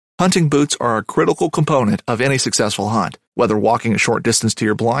Hunting boots are a critical component of any successful hunt. Whether walking a short distance to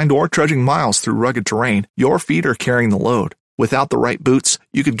your blind or trudging miles through rugged terrain, your feet are carrying the load. Without the right boots,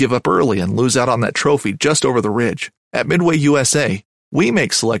 you could give up early and lose out on that trophy just over the ridge. At Midway USA, we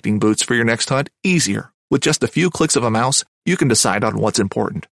make selecting boots for your next hunt easier. With just a few clicks of a mouse, you can decide on what's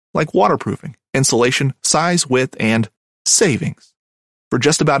important, like waterproofing, insulation, size, width, and savings. For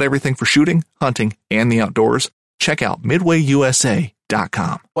just about everything for shooting, hunting, and the outdoors, check out MidwayUSA.com.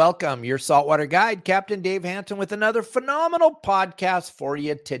 Welcome, your saltwater guide, Captain Dave Hansen, with another phenomenal podcast for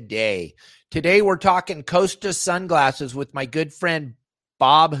you today. Today, we're talking Costa sunglasses with my good friend,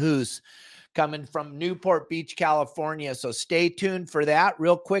 Bob Hoos, coming from Newport Beach, California. So stay tuned for that.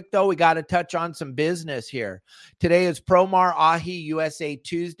 Real quick, though, we got to touch on some business here. Today is Promar Ahi USA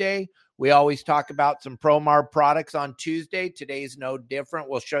Tuesday. We always talk about some Promar products on Tuesday. Today's no different.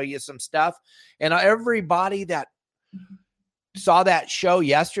 We'll show you some stuff. And everybody that saw that show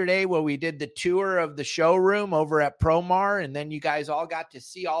yesterday where we did the tour of the showroom over at Promar, and then you guys all got to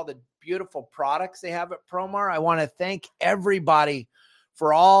see all the beautiful products they have at Promar. I want to thank everybody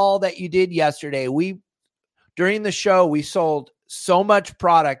for all that you did yesterday. During the show, we sold so much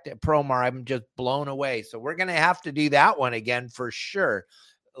product at Promar. I'm just blown away. So we're going to have to do that one again for sure.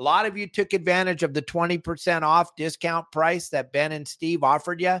 A lot of you took advantage of the 20% off discount price that Ben and Steve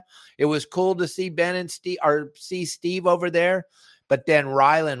offered you. It was cool to see Ben and Steve, or see Steve over there. But then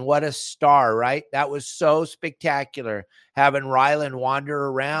Rylan, what a star, right? That was so spectacular, having Rylan wander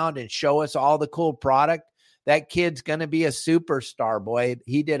around and show us all the cool product. That kid's going to be a superstar, boy.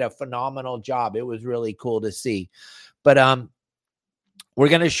 He did a phenomenal job. It was really cool to see. But we're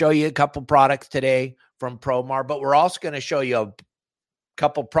going to show you a couple products today from Promar, but we're also going to show you a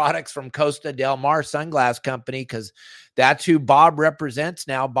couple products from Costa Del Mar Sunglass Company, because that's who Bob represents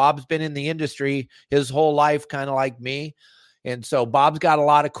now. Bob's been in the industry his whole life, kind of like me. And so Bob's got a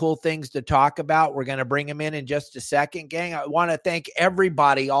lot of cool things to talk about. We're going to bring him in just a second, gang. I want to thank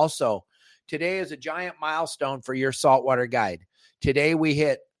everybody also. Today is a giant milestone for your saltwater guide. Today we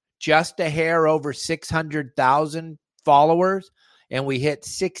hit just a hair over 600,000 followers, and we hit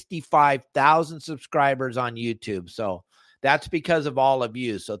 65,000 subscribers on YouTube. So that's because of all of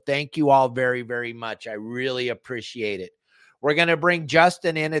you. So thank you all very, very much. I really appreciate it. We're going to bring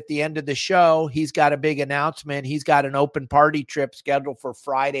Justin in at the end of the show. He's got a big announcement. He's got an open party trip scheduled for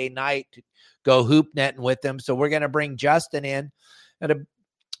Friday night to go hoop netting with him. So we're going to bring Justin in at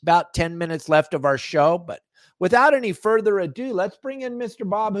about 10 minutes left of our show. But without any further ado, let's bring in Mr.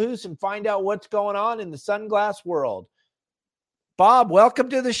 Bob Hoos and find out what's going on in the sunglass world. Bob, welcome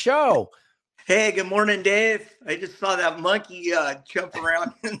to the show. Hey, good morning, Dave. I just saw that monkey jump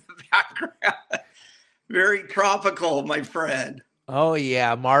around in the background. Very tropical, my friend. Oh,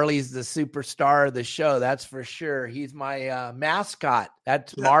 yeah. Marley's the superstar of the show. That's for sure. He's my mascot.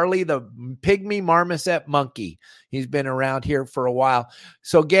 That's Marley, the pygmy marmoset monkey. He's been around here for a while.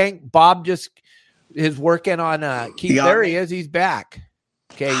 So, gang, Bob just is working on there he is. He's back.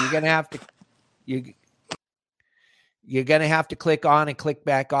 Okay, you're going to have to you're going to have to click on and click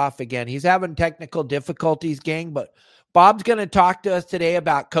back off again. He's having technical difficulties, gang, but Bob's going to talk to us today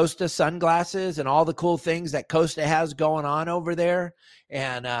about Costa sunglasses and all the cool things that Costa has going on over there.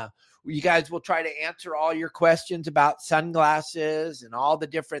 And you guys will try to answer all your questions about sunglasses and all the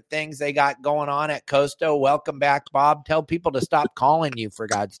different things they got going on at Costa. Welcome back, Bob. Tell people to stop calling you, for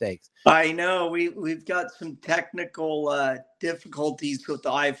God's sakes. I know we've got some technical difficulties with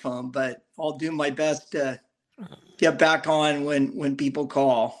the iPhone, but I'll do my best to get back on when people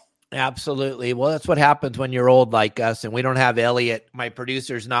call. Absolutely. Well, that's what happens when you're old like us, and we don't have Elliot. My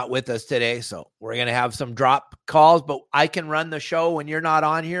producer's not with us today, so we're going to have some drop calls, but I can run the show when you're not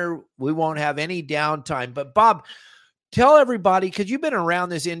on here. We won't have any downtime. But Bob, tell everybody, because you've been around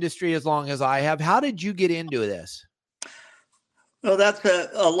this industry as long as I have, how did you get into this? Well, that's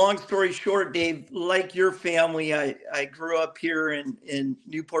a long story short, Dave. Like your family, I grew up here in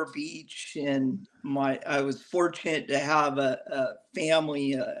Newport Beach, and I was fortunate to have a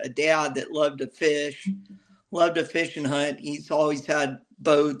family, a dad that loved to fish and hunt. He's always had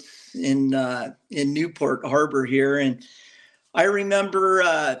boats in Newport Harbor here, and I remember,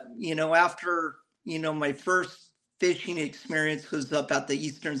 after my first fishing experience was up at the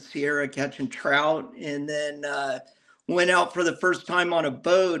Eastern Sierra catching trout, and then went out for the first time on a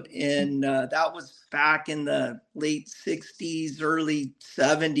boat, and that was back in the late 60s, early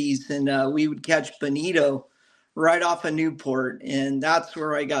 70s, and we would catch bonito right off of Newport, and that's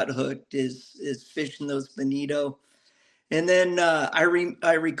where I got hooked, is fishing those bonito. And then I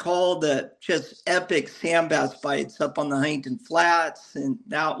recall the just epic sand bass bites up on the Huntington Flats, and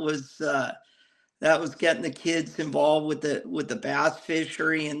that was that was getting the kids involved with the bass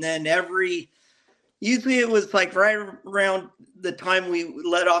fishery. And then usually it was like right around the time we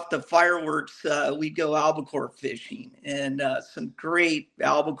let off the fireworks, we'd go albacore fishing, and some great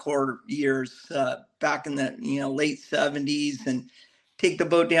albacore years back in the late 70s, and take the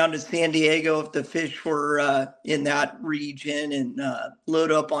boat down to San Diego if the fish were in that region, and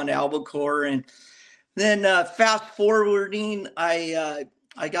load up on albacore. And then fast forwarding, I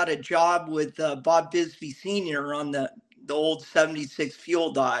got a job with Bob Bisbee Sr. on the old 76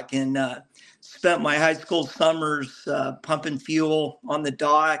 fuel dock, and spent my high school summers pumping fuel on the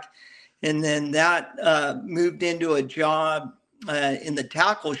dock. And then that moved into a job in the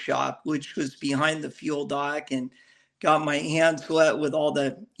tackle shop, which was behind the fuel dock, and got my hands wet with all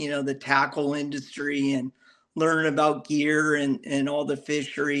the tackle industry, and learning about gear and all the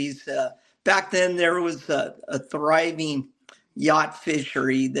fisheries. Back then there was a thriving yacht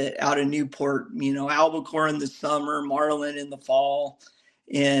fishery that out of Newport, albacore in the summer, marlin in the fall,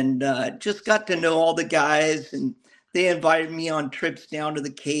 and just got to know all the guys, and they invited me on trips down to the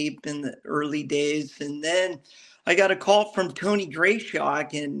Cape in the early days. And then I got a call from Tony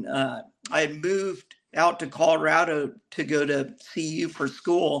Grayshock, and I had moved out to Colorado to go to CU for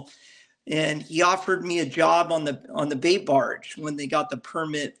school, and he offered me a job on the bait barge when they got the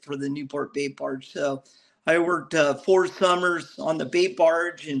permit for the Newport bait barge. So I worked 4 summers on the bait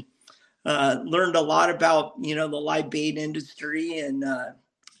barge, and learned a lot about the live bait industry, and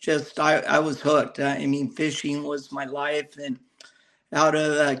I was hooked. I mean, fishing was my life.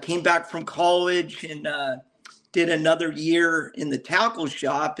 And came back from college, and did another year in the tackle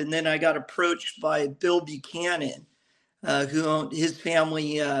shop, and then I got approached by Bill Buchanan, his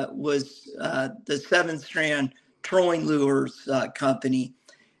family was the Seven Strand Trolling Lures company,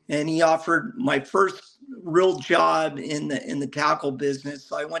 and he offered my first real job in the tackle business.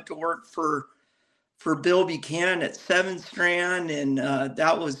 So I went to work for Bill Buchanan at Seven Strand, and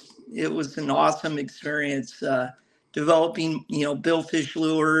it was an awesome experience, developing billfish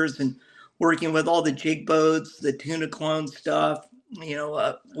lures and working with all the jig boats, the tuna clone stuff,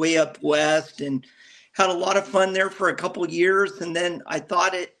 way up west, and had a lot of fun there for a couple of years. And then I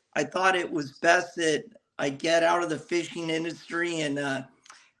thought it was best that I get out of the fishing industry and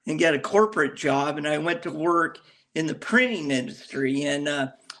get a corporate job. And I went to work in the printing industry, and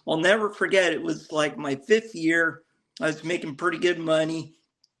I'll never forget, it was like my 5th year. I was making pretty good money,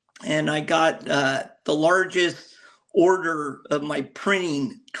 and I got the largest order of my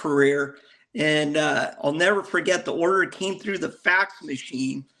printing career. And I'll never forget, the order came through the fax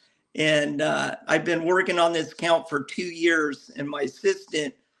machine, and I've been working on this account for 2 years, and my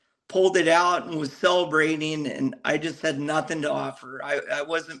assistant pulled it out and was celebrating, and I just had nothing to offer. I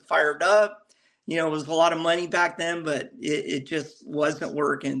wasn't fired up. It was a lot of money back then, but it just wasn't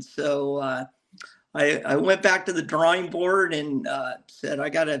working. So I went back to the drawing board and said, I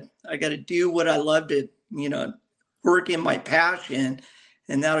gotta do what I love to, work in my passion.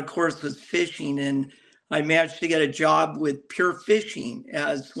 And that, of course, was fishing. And I managed to get a job with Pure Fishing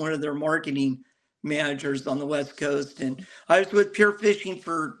as one of their marketing managers on the West Coast. And I was with Pure Fishing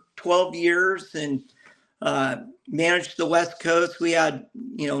for 12 years and managed the West Coast. We had,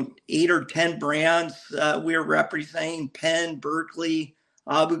 8 or 10 brands we were representing: Penn, Berkeley,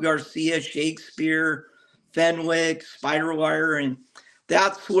 Abu Garcia, Shakespeare, Fenwick, Spiderwire. And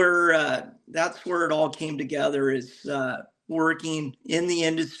that's where it all came together, is working in the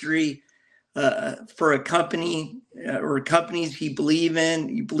industry for a company or companies you believe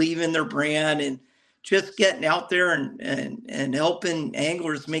in their brand, and just getting out there and helping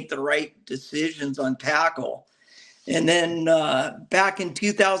anglers make the right decisions on tackle. And then back in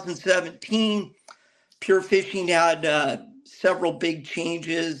 2017, Pure Fishing had several big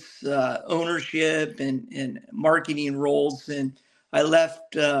changes, ownership and marketing roles. And I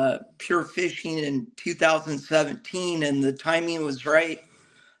left Pure Fishing in 2017, and the timing was right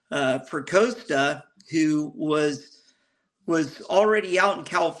for Costa, who was already out in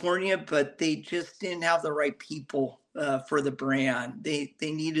California, but they just didn't have the right people for the brand. They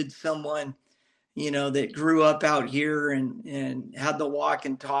needed someone, that grew up out here and had the walk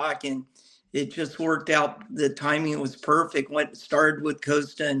and talk, and it just worked out. The timing was perfect. Started with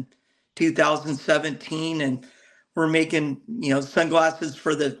Costa in 2017, and we're making, sunglasses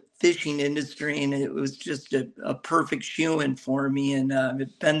for the fishing industry, and it was just a perfect shoe-in for me, and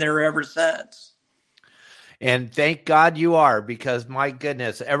I've been there ever since. And thank God you are, because my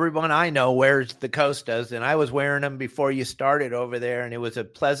goodness, everyone I know wears the Costas, and I was wearing them before you started over there. And it was a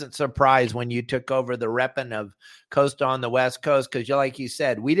pleasant surprise when you took over the repping of Costa on the West Coast, because like you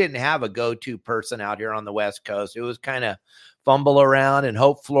said, we didn't have a go-to person out here on the West Coast. It was kind of fumble around and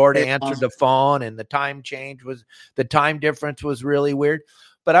hope Florida Hey, answered awesome. the phone, and the time difference was really weird.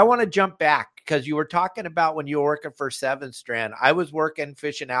 But I want to jump back because you were talking about when you were working for Seven Strand. I was working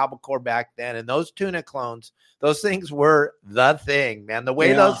fishing albacore back then, and those tuna clones, those things were the thing, man. The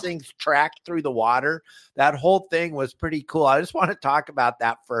way those things tracked through the water, that whole thing was pretty cool. I just want to talk about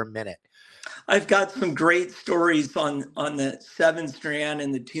that for a minute. I've got some great stories on the Seven Strand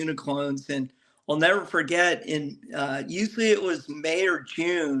and the tuna clones, and I'll never forget. In usually it was May or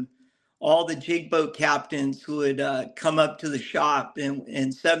June, all the jig boat captains would come up to the shop,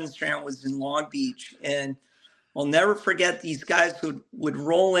 and Seven Strand was in Long Beach, and I'll never forget these guys would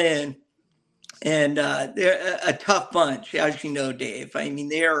roll in, and they're a tough bunch, as you know, Dave. I mean,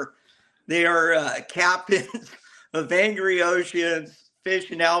 they are captains of angry oceans,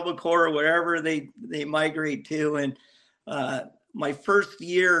 fish and albacore, wherever they migrate to. And my first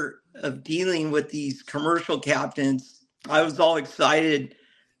year of dealing with these commercial captains, I was all excited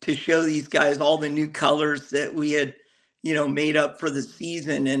to show these guys all the new colors that we had, made up for the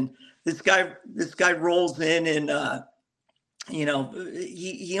season. And this guy rolls in and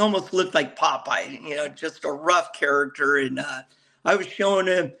he almost looked like Popeye, just a rough character. And I was showing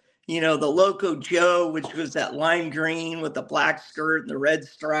him, the Loco Joe, which was that lime green with the black skirt and the red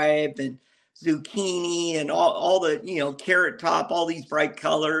stripe, and zucchini and all the, carrot top, all these bright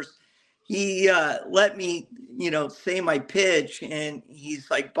colors. He let me, say my pitch, and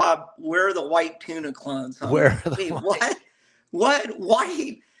he's like, Bob, where are the white tuna clones? I'm Where like, wait, what? What?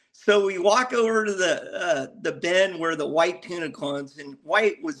 White? So we walk over to the bend where the white tuna clones, and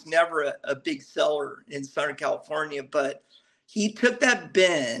white was never a big seller in Southern California, but he took that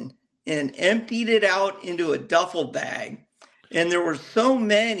bin and emptied it out into a duffel bag. And there were so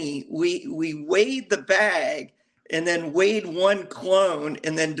many, we weighed the bag and then weighed one clone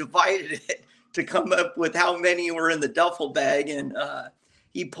and then divided it to come up with how many were in the duffel bag. And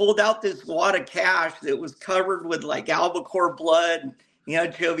he pulled out this wad of cash that was covered with like albacore blood and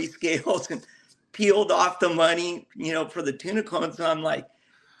anchovy scales, and peeled off the money, for the tuna clones. And I'm like,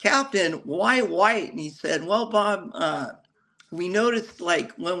 Captain, why white? And he said, well, Bob, we noticed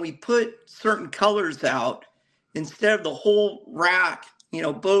like when we put certain colors out, instead of the whole rack,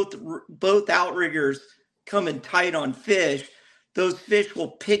 both outriggers coming tight on fish, those fish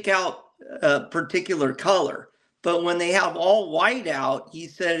will pick out a particular color. But when they have all white out, he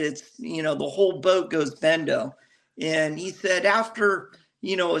said it's, the whole boat goes bendo. And he said after,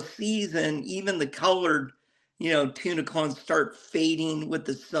 a season, even the colored, tuna clones start fading with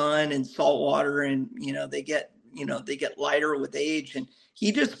the sun and salt water, and, they get lighter with age. And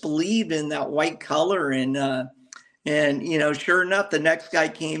he just believed in that white color. And sure enough, the next guy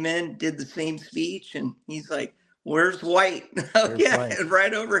came in, did the same speech, and he's like, where's white? Oh, yeah,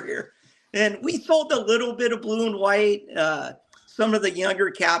 right over here. And we sold a little bit of blue and white. Some of the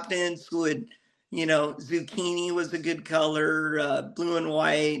younger captains would, zucchini was a good color, blue and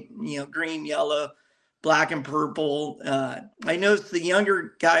white, green, yellow, black and purple. I noticed the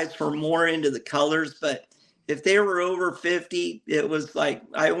younger guys were more into the colors, but if they were over 50, it was like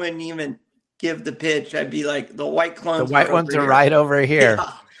I wouldn't even give the pitch. I'd be like, the white clones. The white ones are right over here.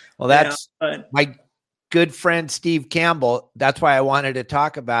 Yeah. Well, that's my good friend Steve Campbell. That's why I wanted to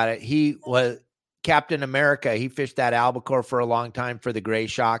talk about it. He was Captain America. He fished that albacore for a long time for the Gray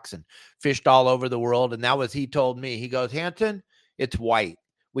Shocks and fished all over the world. And he told me, he goes, Hansen, it's white.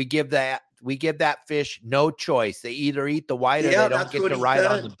 We give that fish no choice. They either eat the white or they don't get to ride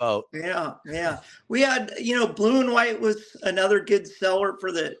on the boat. Yeah. Yeah. We had, blue and white was another good seller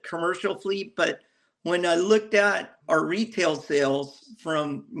for the commercial fleet. But when I looked at our retail sales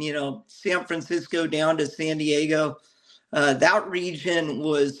from, San Francisco down to San Diego, that region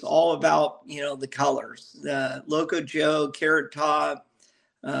was all about, the colors, the Loco Joe, carrot top,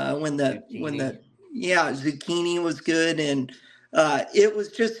 zucchini was good. And it was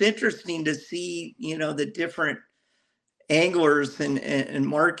just interesting to see, the different anglers and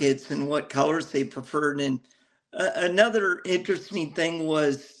markets and what colors they preferred. And another interesting thing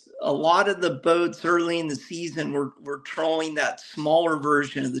was a lot of the boats early in the season were trolling that smaller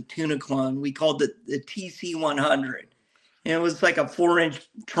version of the tuna clone. We called it the TC 100. And it was like a 4-inch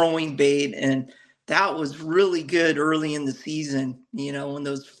trolling bait. And that was really good early in the season, when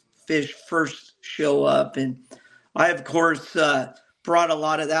those fish first show up. And I, of course, brought a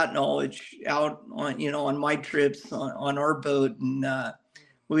lot of that knowledge out on, on my trips on our boat. And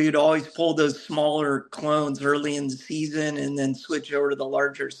we would always pull those smaller clones early in the season and then switch over to the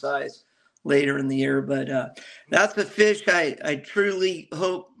larger size later in the year. But that's a fish I truly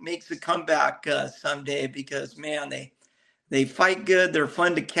hope makes a comeback someday, because, man, they fight good. They're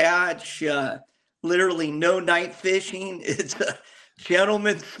fun to catch. literally no night fishing. It's a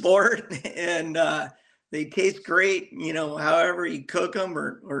gentleman's sport, and they taste great, however you cook them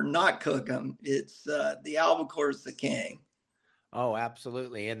or not cook them. It's the albacore is the king. Oh,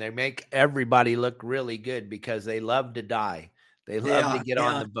 absolutely. And they make everybody look really good because they love to die. They love to get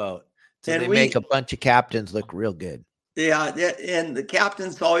on the boat. So And they make a bunch of captains look real good. Yeah, and the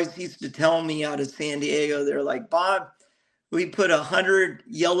captains always used to tell me out of San Diego, they're like, Bob, we put 100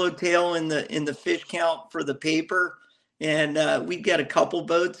 yellowtail in the fish count for the paper, and we'd get a couple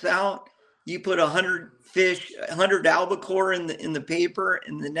boats out. You put 100 fish, 100 albacore in the paper,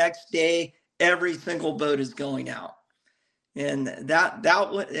 and the next day every single boat is going out. And that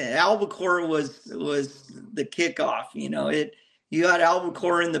albacore was the kickoff. You had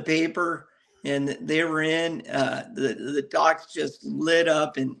albacore in the paper, and they were in. The docks just lit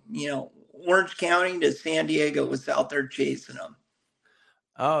up, and Orange County to San Diego was out there chasing them.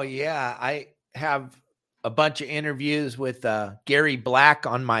 Oh yeah, I have a bunch of interviews with Gary Black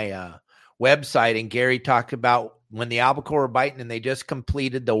on my website, and Gary talked about when the albacore were biting, and they just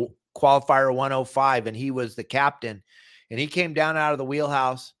completed the qualifier 105, and he was the captain. And he came down out of the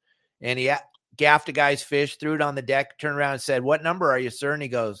wheelhouse, and he gaffed a guy's fish, threw it on the deck, turned around and said, "What number are you, sir?" And he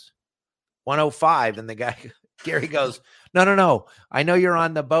goes, 105. And the guy, Gary, goes, No. I know you're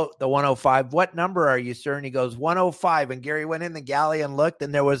on the boat, the 105. What number are you, sir? And he goes, 105. And Gary went in the galley and looked,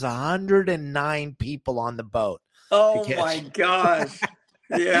 and there was 109 people on the boat. Oh, my gosh.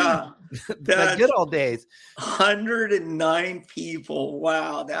 Yeah. The good old days. 109 people.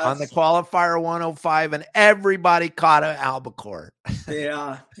 Wow. That's on the qualifier 105, and everybody caught an albacore.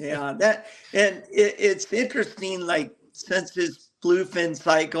 Yeah. It's interesting, like, since this bluefin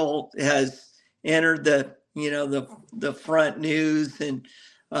cycle has entered the front news, and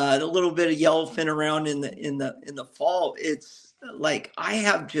a little bit of yellowfin around in the fall, it's like I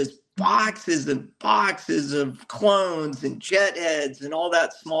have just boxes and boxes of clones and jet heads and all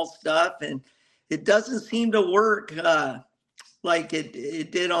that small stuff, and it doesn't seem to work like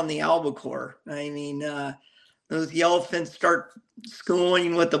it did on the albacore. I mean, those yellowfins start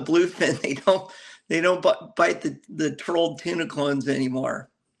schooling with the bluefin. They don't bite the trolled tuna clones anymore.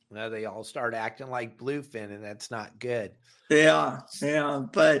 No, they all start acting like bluefin, and that's not good. Yeah.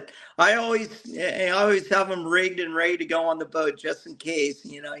 But I always have them rigged and ready to go on the boat just in case.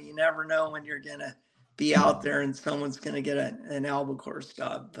 You never know when you're gonna be out there and someone's gonna get an albacore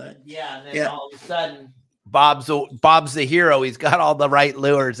stop. But and then all of a sudden, Bob's the hero. He's got all the right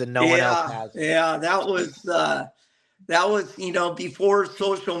lures, and no one else has. Yeah, that was before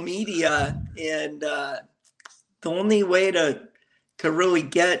social media, and the only way to really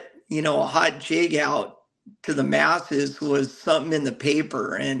get a hot jig out to the masses was something in the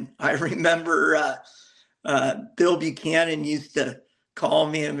paper. And I remember Bill Buchanan used to call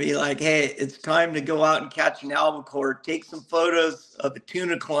me and be like, "Hey, it's time to go out and catch an albacore. Take some photos of a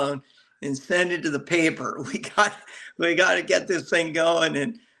tuna clone and send it to the paper. We got to get this thing going."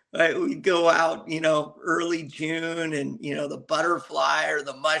 And we go out, early June, and the butterfly or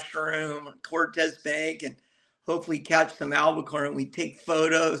the mushroom, Cortez Bank, and hopefully catch some albacore. And we take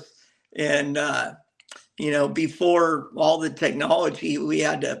photos. And before all the technology, we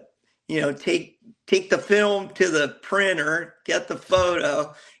had to take the film to the printer, get the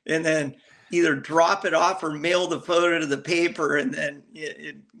photo, and then either drop it off or mail the photo to the paper, and then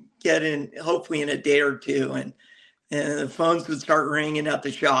get in hopefully in a day or two, and the phones would start ringing at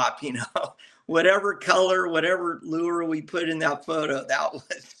the shop. Whatever color, whatever lure we put in that photo, that was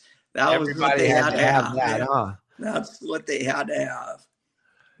what they had to have. That, huh? That's what they had to have.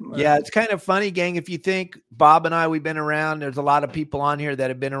 Yeah, it's kind of funny, gang. If you think Bob and I, we've been around, there's a lot of people on here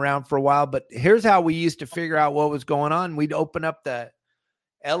that have been around for a while, but here's how we used to figure out what was going on. We'd open up the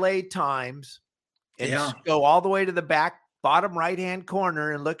LA Times and go all the way to the back bottom right-hand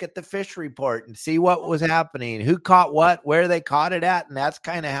corner and look at the fish report and see what was happening, who caught what, where they caught it at. And that's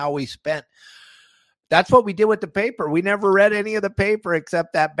kind of how we spent. That's what we did with the paper. We never read any of the paper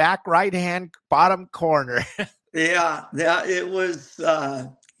except that back right-hand bottom corner. Yeah, it was,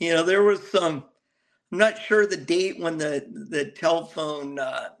 there was some, I'm not sure the date when the telephone,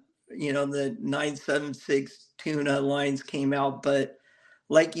 the 976 tuna lines came out, but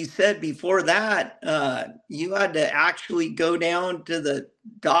like you said, before that, you had to actually go down to the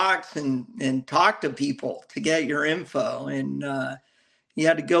docks and talk to people to get your info. And you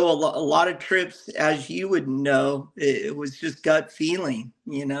had to go a lot of trips, as you would know. It was just gut feeling.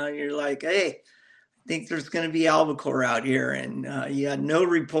 You're like, hey, I think there's going to be albacore out here. And you had no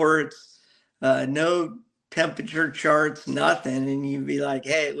reports, no temperature charts, nothing. And you'd be like,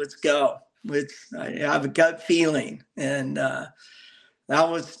 hey, let's go. I have a gut feeling. And that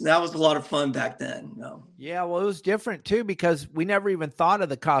was a lot of fun back then. No. Yeah, well, it was different too because we never even thought of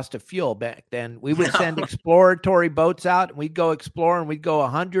the cost of fuel back then. We would send No. exploratory boats out and we'd go explore, and we'd go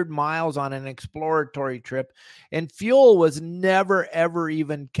 100 miles on an exploratory trip. And fuel was never, ever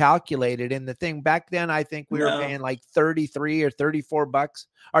even calculated in the thing. Back then, I think we were paying like 33 or 34 bucks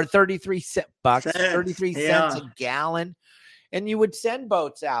or 33 bucks, 33 cents a gallon. And you would send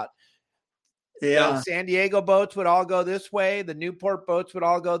boats out. Yeah. The San Diego boats would all go this way. The Newport boats would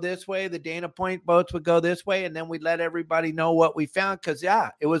all go this way. The Dana Point boats would go this way. And then we'd let everybody know what we found. Because,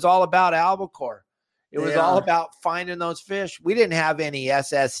 it was all about albacore. It was all about finding those fish. We didn't have any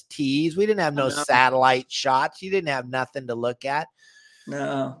SSTs. We didn't have no satellite shots. You didn't have nothing to look at.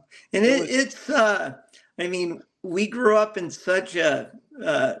 No. And it's I mean, we grew up in such a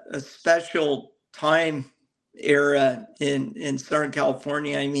special time era in Southern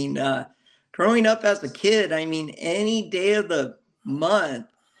California. I mean, growing up as a kid, I mean, any day of the month,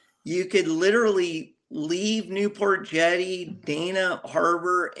 you could literally leave Newport Jetty, Dana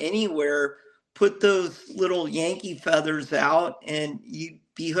Harbor, anywhere, put those little Yankee feathers out, and you'd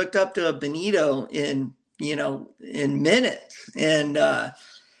be hooked up to a bonito in minutes. And the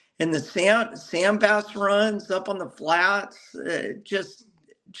sand bass runs up on the flats, just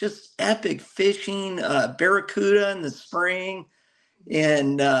epic fishing, barracuda in the spring.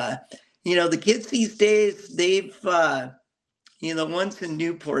 And, the kids these days, they've, the ones in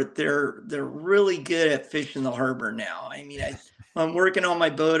Newport, they're really good at fishing the harbor now. I mean, I'm working on my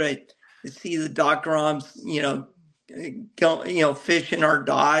boat. I see the dock roms, go, fishing our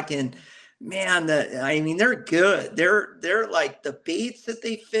dock, and man, they're good. They're like the baits that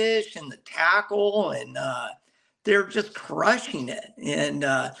they fish and the tackle, and they're just crushing it. And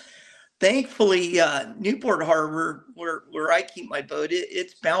thankfully, Newport Harbor, where I keep my boat,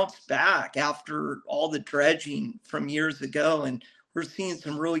 it's bounced back after all the dredging from years ago, and we're seeing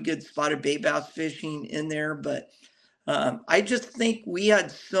some really good spotted bay bass fishing in there. But I just think we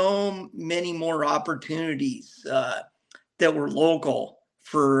had so many more opportunities that were local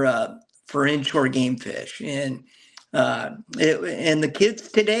for inshore game fish, and the kids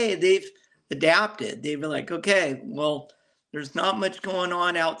today, they've adapted. They've been like, okay, well, there's not much going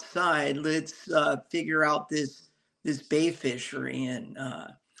on outside. Let's figure out this bay fishery, and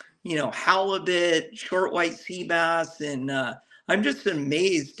halibut, short white sea bass, and I'm just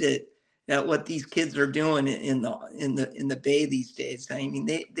amazed at what these kids are doing in the bay these days. I mean,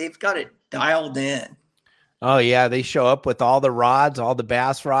 they've got it dialed in. Oh, yeah. They show up with all the rods, all the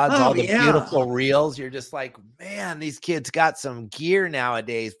bass rods, all the beautiful reels. You're just like, man, these kids got some gear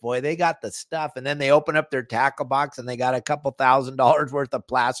nowadays. Boy, they got the stuff. And then they open up their tackle box and they got a couple $1,000s worth of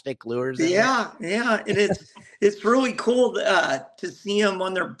plastic lures. Yeah. And it's really cool to see them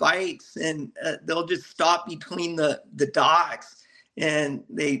on their bikes, and they'll just stop between the docks, and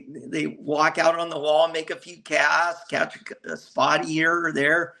they walk out on the wall, make a few casts, catch a spot here or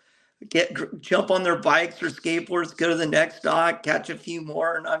there, jump on their bikes or skateboards, go to the next dock, catch a few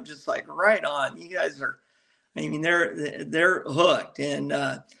more. And I'm just like, right on. You guys are, I mean, they're hooked. And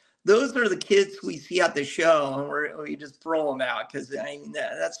those are the kids we see at the show, and we just throw them out because, I mean,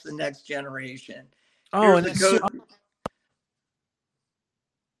 that's the next generation. Oh, and it's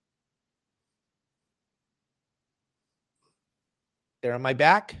there on my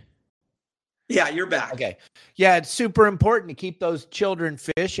back. Yeah, you're back. Okay. Yeah, it's super important to keep those children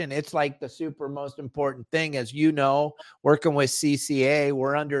fishing. It's like the super most important thing. As you know, working with CCA,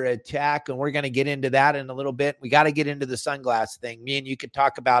 we're under attack, and we're going to get into that in a little bit. We got to get into the sunglass thing. Me and you could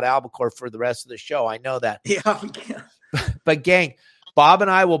talk about albacore for the rest of the show. I know that. Yeah, we can. But gang, Bob and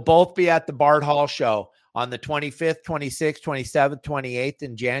I will both be at the Bart Hall show on the 25th, 26th, 27th, 28th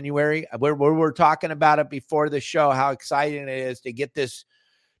in January. We're talking about it before the show, how exciting it is to get this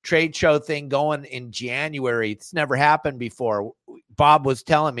trade show thing going in January. It's never happened before. Bob was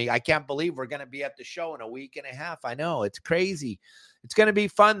telling me, I can't believe we're going to be at the show in a week and a half. I know, it's crazy. It's going to be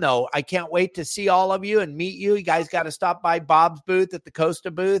fun though. I can't wait to see all of you and meet you. You guys got to stop by Bob's booth at the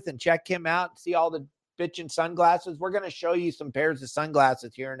Costa booth and check him out and see all the bitchin' sunglasses. We're going to show you some pairs of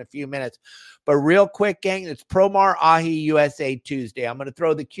sunglasses here in a few minutes. But real quick, gang, it's Promar Ahi USA Tuesday. I'm going to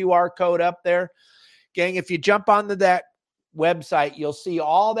throw the QR code up there. Gang, if you jump onto that website, you'll see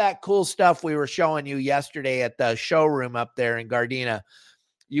all that cool stuff we were showing you yesterday at the showroom up there in Gardena.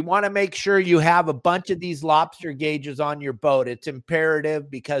 You want to make sure you have a bunch of these lobster gauges on your boat. It's imperative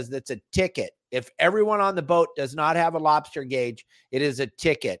because it's a ticket. If everyone on the boat does not have a lobster gauge, it is a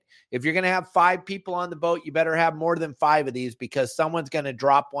ticket. If you're going to have 5 people on the boat, you better have more than 5 of these because someone's going to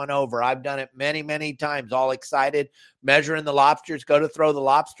drop one over. I've done it many, many times, all excited, measuring the lobsters, go to throw the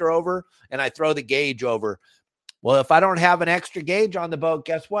lobster over, and I throw the gauge over. Well, if I don't have an extra gauge on the boat,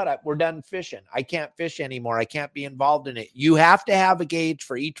 guess what? We're done fishing. I can't fish anymore. I can't be involved in it. You have to have a gauge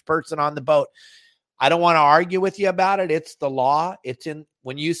for each person on the boat. I don't want to argue with you about it. It's the law. It's in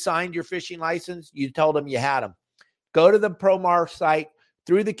when you signed your fishing license, you told them you had them. Go to the Promar site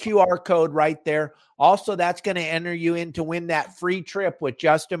through the QR code right there. Also, that's going to enter you in to win that free trip with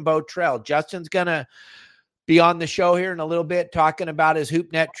Justin Botrell. Justin's going to be on the show here in a little bit talking about his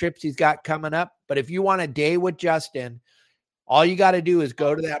HoopNet trips he's got coming up. But if you want a day with Justin, all you got to do is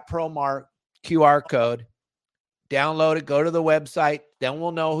go to that Promar QR code, download it, go to the website. Then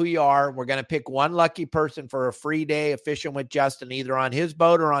we'll know who you are. We're going to pick one lucky person for a free day of fishing with Justin, either on his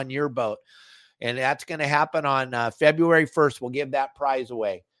boat or on your boat. And that's going to happen on February 1st. We'll give that prize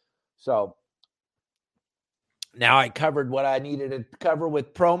away. So now I covered what I needed to cover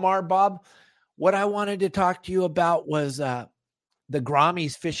with Promar, Bob. What I wanted to talk to you about was the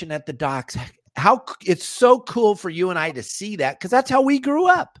Grommies fishing at the docks. How it's so cool for you and I to see that, because that's how we grew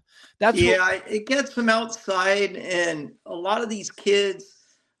up. It gets them outside, and a lot of these kids,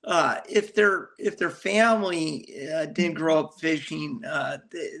 if their family didn't grow up fishing,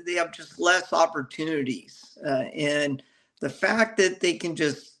 they have just less opportunities, and the fact that they can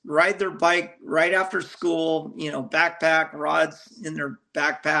just ride their bike right after school, backpack, rods in their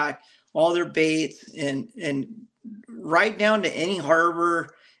backpack, all their baits, and right down to any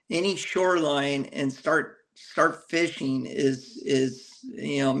harbor, any shoreline, and start fishing is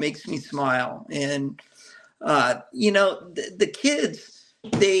makes me smile. And the kids,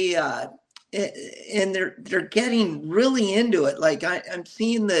 they and they're getting really into it. Like I'm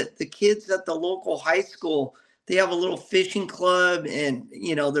seeing the kids at the local high school, they have a little fishing club, and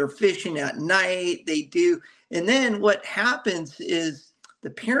they're fishing at night. They do. And then what happens is the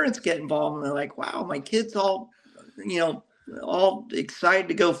parents get involved, and they're like, wow, my kids all excited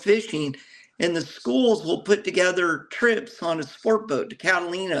to go fishing. And the schools will put together trips on a sport boat to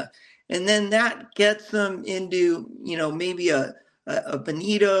Catalina. And then that gets them into, maybe a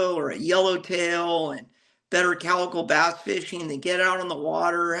bonito or a yellowtail and better calico bass fishing. They get out on the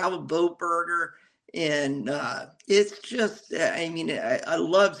water, have a boat burger. And it's just, I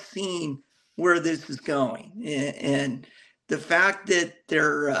love seeing where this is going. And the fact that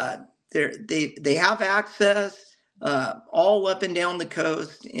they have access all up and down the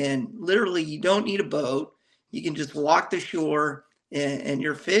coast, and literally you don't need a boat. You can just walk the shore and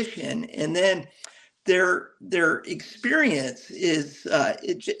you're fishing. And then their experience is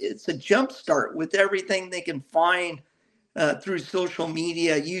it's a jump start with everything they can find through social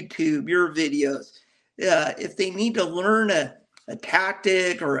media, YouTube, your videos. If they need to learn a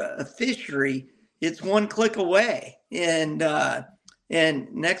tactic or a fishery, it's one click away. And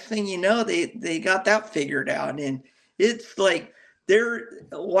next thing you know, they got that figured out. And it's like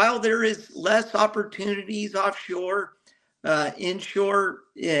while there is less opportunities offshore, inshore,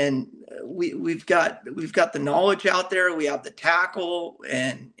 and we've got the knowledge out there. We have the tackle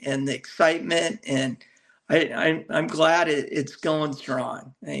and the excitement, and I'm glad it's going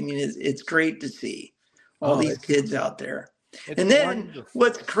strong. I mean, it's great to see all these kids out there. And then wonderful.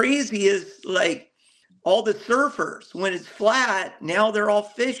 What's crazy is like, all the surfers, when it's flat, now they're all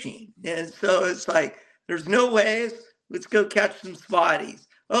fishing. And so it's like, there's no waves. Let's go catch some spotties.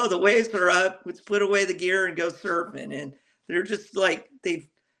 Oh, the waves are up. Let's put away the gear and go surfing. And they're just like, they've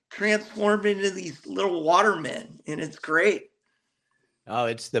transformed into these little watermen. And it's great. Oh,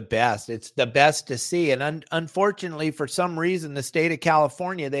 it's the best. It's the best to see. And unfortunately, for some reason, the state of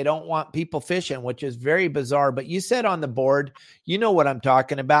California, they don't want people fishing, which is very bizarre. But you said on the board, you know what I'm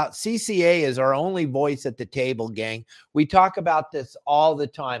talking about. CCA is our only voice at the table, gang. We talk about this all the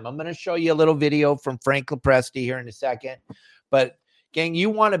time. I'm going to show you a little video from Frank Lepresti here in a second. But gang,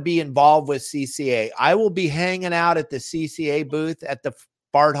 you want to be involved with CCA. I will be hanging out at the CCA booth at the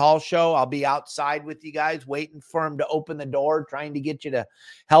Bart Hall show. I'll be outside with you guys waiting for him to open the door, trying to get you to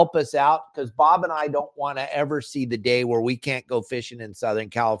help us out, because Bob and I don't want to ever see the day where we can't go fishing in Southern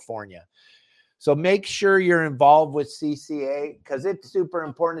California. So make sure you're involved with CCA, because it's super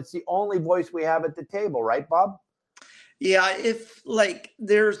important. It's the only voice we have at the table, right, Bob? Yeah, if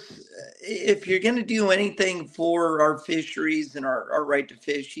you're going to do anything for our fisheries and our right to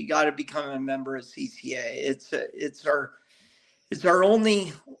fish, you got to become a member of CCA. It's our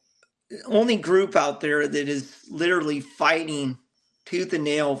only group out there that is literally fighting tooth and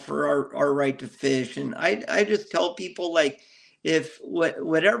nail for our right to fish. And I just tell people, like, if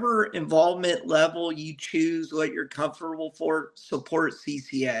whatever involvement level you choose, what you're comfortable for, support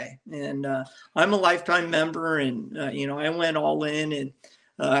CCA. And I'm a lifetime member, and I went all in, and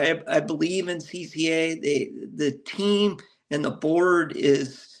I believe in CCA. The team and the board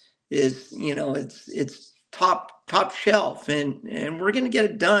is it's top shelf, and we're going to get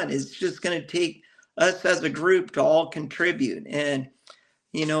it done. It's just going to take us as a group to all contribute. And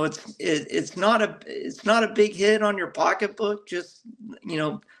it's not a big hit on your pocketbook. Just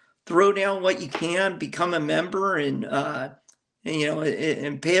throw down what you can, become a member, and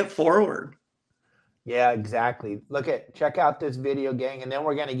and pay it forward. Yeah, exactly. Check out this video, gang, and then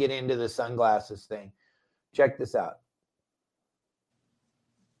we're going to get into the sunglasses thing. Check this out.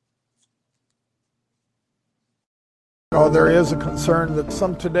 There is a concern that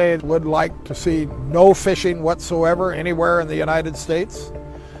some today would like to see no fishing whatsoever anywhere in the United States,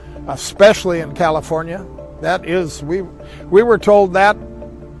 especially in California. That is, we were told that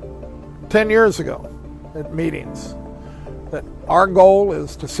 10 years ago at meetings, that our goal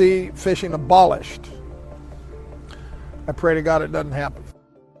is to see fishing abolished. I pray to God it doesn't happen.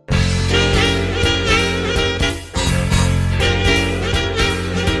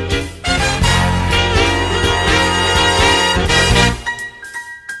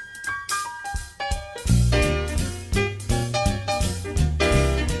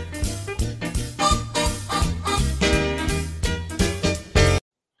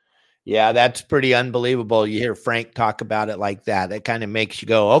 Yeah, that's pretty unbelievable. You hear Frank talk about it like that. That kind of makes you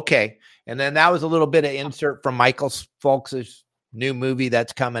go, okay. And then that was a little bit of insert from Michael Folks' new movie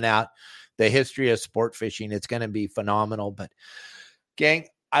that's coming out, The History of Sport Fishing. It's going to be phenomenal. But gang,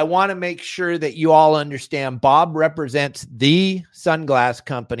 I want to make sure that you all understand Bob represents the sunglass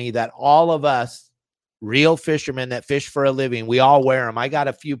company that all of us real fishermen that fish for a living, we all wear them. I got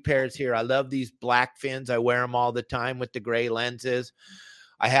a few pairs here. I love these black fins. I wear them all the time with the gray lenses.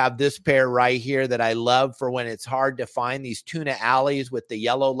 I have this pair right here that I love for when it's hard to find, these tuna alleys with the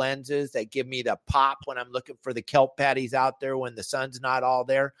yellow lenses that give me the pop when I'm looking for the kelp patties out there when the sun's not all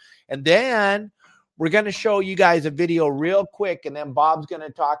there. And then we're going to show you guys a video real quick, and then Bob's going to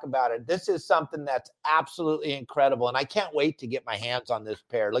talk about it. This is something that's absolutely incredible, and I can't wait to get my hands on this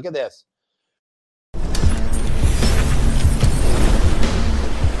pair. Look at this.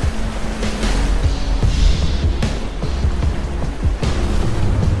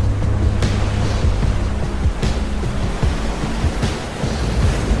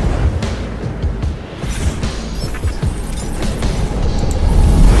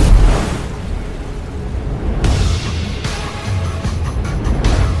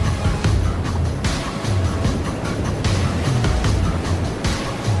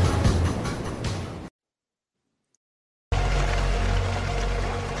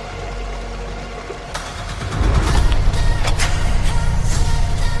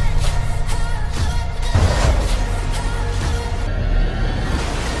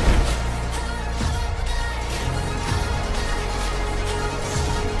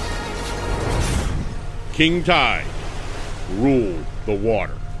 King Tide, rule the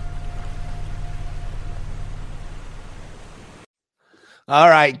water. All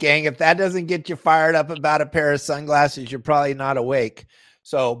right, gang, if that doesn't get you fired up about a pair of sunglasses, you're probably not awake.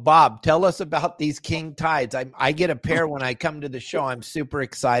 So, Bob, tell us about these King Tides. I get a pair when I come to the show. I'm super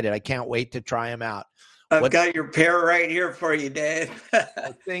excited. I can't wait to try them out. I've got your pair right here for you, Dave.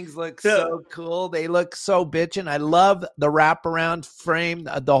 Those things look so cool. They look so bitchin'. I love the wraparound frame,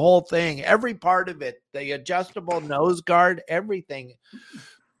 the whole thing, every part of it, the adjustable nose guard, everything.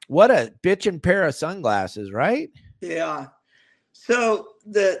 What a bitchin' pair of sunglasses, right? Yeah. So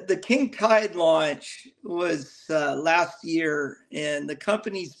the King Tide launch was last year, and the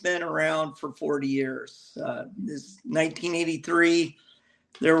company's been around for 40 years. This 1983.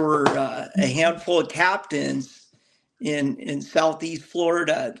 There were a handful of captains in Southeast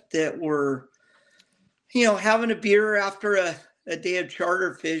Florida that were, having a beer after a day of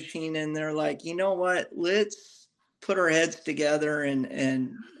charter fishing. And they're like, you know what, let's put our heads together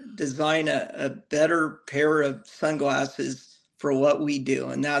and design a better pair of sunglasses for what we do.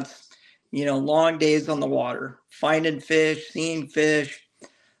 And that's, long days on the water, finding fish, seeing fish,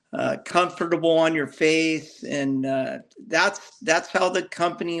 comfortable on your face. And that's how the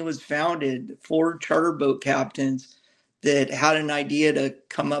company was founded. 4 charter boat captains that had an idea to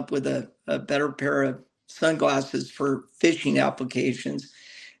come up with a better pair of sunglasses for fishing applications.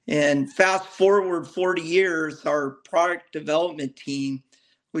 And fast forward 40 years, our product development team,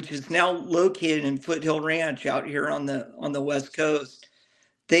 which is now located in Foothill Ranch out here on the West Coast,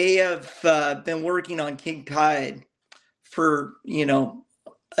 they have been working on King Tide for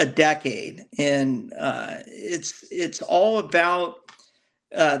a decade, and it's all about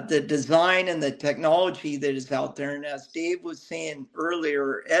the design and the technology that is out there. And as Dave was saying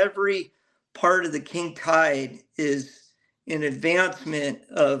earlier, every part of the King Tide is an advancement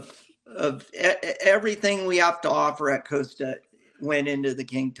of everything we have to offer at Costa went into the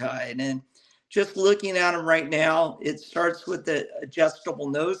King Tide. And just looking at them right now, it starts with the adjustable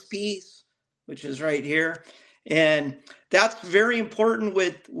nose piece, which is right here. And that's very important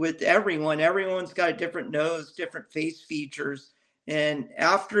with everyone. Everyone's got a different nose, different face features. And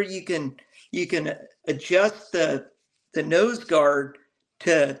after you can adjust the nose guard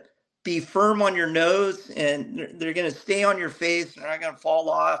to be firm on your nose, and they're going to stay on your face. They're not going to fall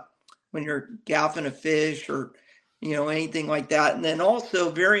off when you're gaffing a fish or, anything like that. And then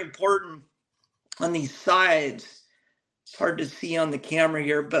also very important on these sides, it's hard to see on the camera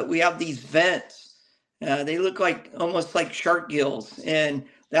here, but we have these vents. They look almost like shark gills, and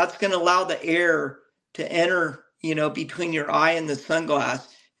that's going to allow the air to enter, between your eye and the sunglass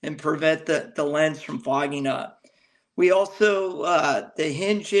and prevent the lens from fogging up. We also, the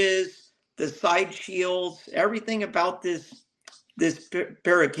hinges, the side shields, everything about this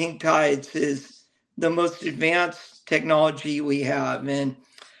pair of king tides is the most advanced technology we have. And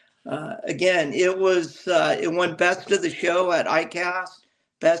again, it won best of the show at ICAST,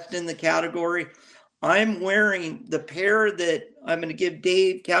 best in the category. I'm wearing the pair that I'm going to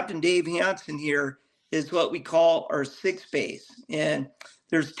give Captain Dave Hansen here, is what we call our 6-base. And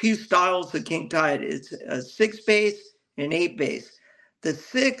there's 2 styles of king tide. It's a 6-base and 8-base. The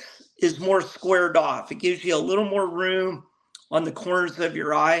 6 is more squared off. It gives you a little more room on the corners of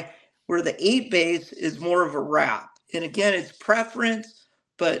your eye, where the 8-base is more of a wrap. And again, it's preference,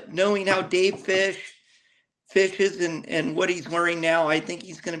 but knowing how Dave fishes and what he's wearing now, I think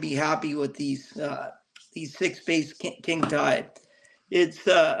he's going to be happy with these 6-base king tide. It's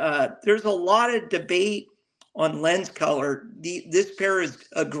there's a lot of debate on lens color. This pair is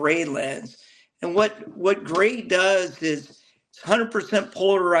a gray lens, and what gray does is it's 100%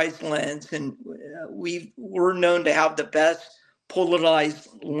 polarized lens, and we're known to have the best polarized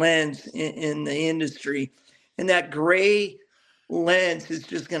lens in the industry. And that gray lens is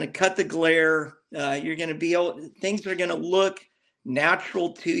just going to cut the glare. You're going to be things are going to look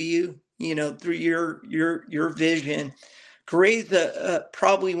natural to you, through your vision. Gray's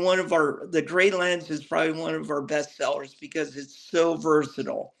probably the gray lens is probably one of our best sellers because it's so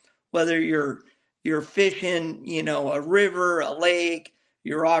versatile. Whether you're fishing, a river, a lake,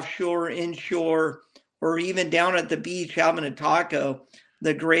 you're offshore, inshore, or even down at the beach having a taco,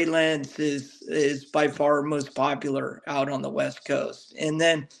 the gray lens is by far most popular out on the West Coast. And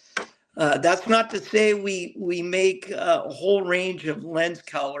then that's not to say we make a whole range of lens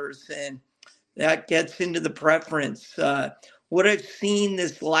colors, and that gets into the preference. What I've seen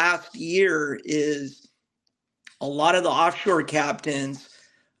this last year is a lot of the offshore captains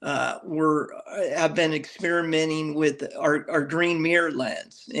have been experimenting with our green mirror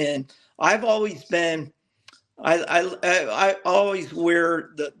lens, and I've always been I always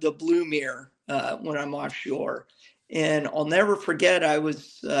wear the blue mirror when I'm offshore. And I'll never forget, I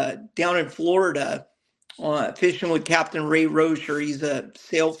was down in Florida fishing with Captain Ray Rocher. He's a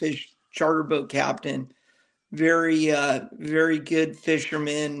sailfish charter boat captain, very good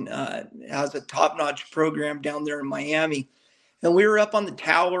fisherman, has a top-notch program down there in Miami. And we were up on the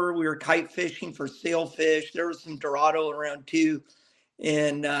tower. We were kite fishing for sailfish. There was some Dorado around too.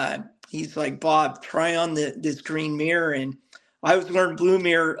 And he's like, Bob, try on this green mirror. And I was wearing blue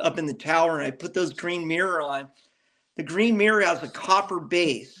mirror up in the tower, and I put those green mirror on. The green mirror has a copper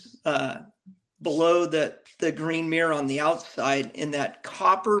base below the green mirror on the outside, and that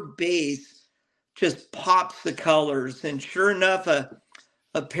copper base just pops the colors. And sure enough,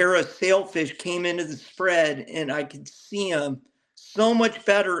 a pair of sailfish came into the spread, and I could see them so much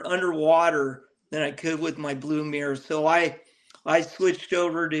better underwater than I could with my blue mirror. So I switched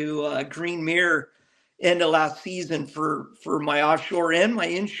over to green mirror end of last season for my offshore and my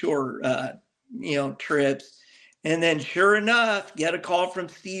inshore trips. And then sure enough, get a call from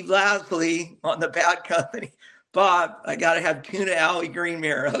Steve Lasley on the Bad Company. Bob, I got to have tuna alley green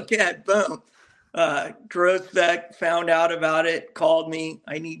mirror. Okay, boom. Grossbeck found out about it, called me.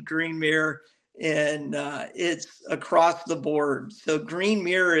 I need green mirror, and it's across the board. So green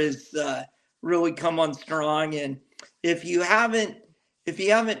mirror is really come on strong. And if you haven't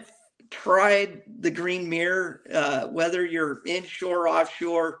tried the green mirror, whether you're inshore,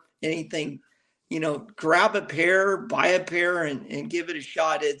 offshore, anything, grab a pair, buy a pair, and give it a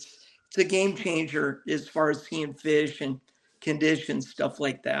shot. It's a game changer as far as seeing fish and conditions, stuff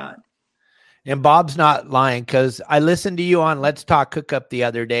like that. And Bob's not lying, because I listened to you on Let's Talk Hookup the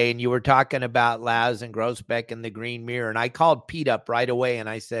other day, and you were talking about Laz and Grossbeck and the green mirror. And I called Pete up right away, and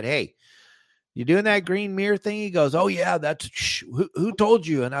I said, hey, you doing that green mirror thing? He goes, oh, yeah, who told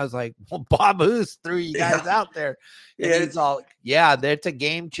you? And I was like, well, Bob Hoos threw you guys out there. And he's all, yeah, that's a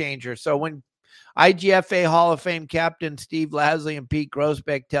game changer. So when IGFA Hall of Fame captain Steve Lasley and Pete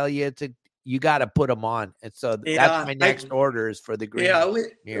Grossbeck tell you you got to put them on. And so that's my next order is for the green.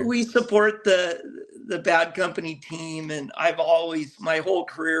 Yeah, we support the Bad Company team, and I've always, my whole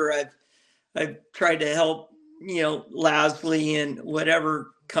career, I've tried to help, Lasley and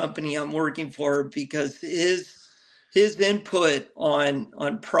whatever company I'm working for, because his input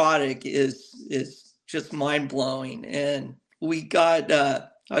on product is just mind blowing. And we got I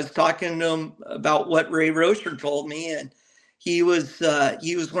was talking to him about what Ray Rocher told me, and he was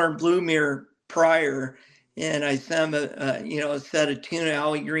wearing Blue Mirror prior, and I sent him a set of tuna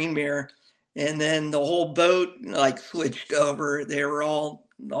alley green mirror, and then the whole boat like switched over. They were all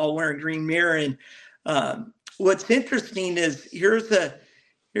wearing green mirror. And what's interesting is here's the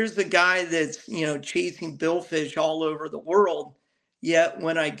guy that's chasing billfish all over the world. Yet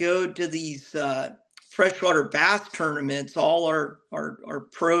when I go to these freshwater bass tournaments, all our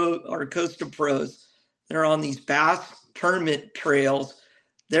Costa pros that are on these bass tournament trails,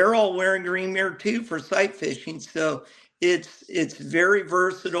 they're all wearing green mirror too for sight fishing. So it's very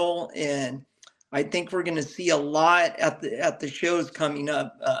versatile, and I think we're going to see a lot at the shows coming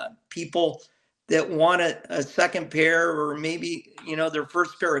up. People that want a second pair, or maybe their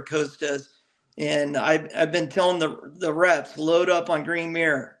first pair of Costas, and I've been telling the reps, load up on green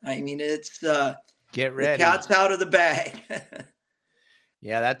mirror. I mean, it's get ready. The cat's out of the bag.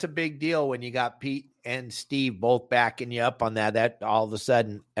 Yeah, that's a big deal when you got Pete and Steve both backing you up on that. That all of a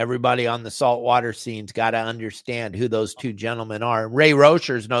sudden, everybody on the saltwater scene's got to understand who those two gentlemen are. Ray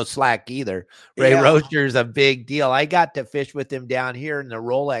Rocher's no slack either. Ray Rocher's a big deal. I got to fish with him down here in the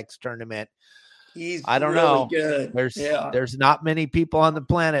Rolex tournament. I don't know. Good. There's not many people on the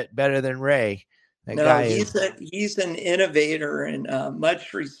planet better than Ray. He's an innovator, and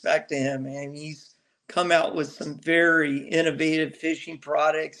much respect to him. And he's come out with some very innovative fishing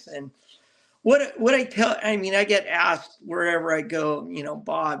products. And I get asked wherever I go,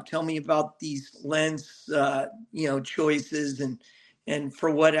 Bob, tell me about these lens, choices and for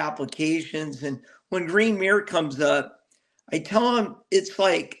what applications. And when green mirror comes up, I tell them it's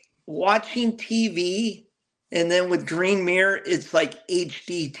like watching TV, and then with green mirror, it's like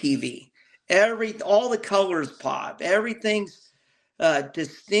HD TV. All the colors pop. Everything's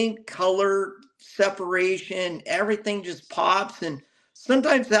distinct color separation. Everything just pops, and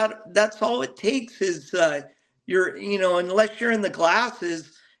sometimes that's all it takes is unless you're in the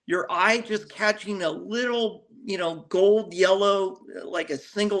glasses, your eye just catching a little gold yellow, like a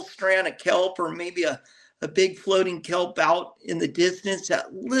single strand of kelp, or maybe a big floating kelp out in the distance,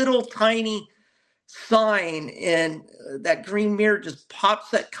 that little tiny sign, and that green mirror just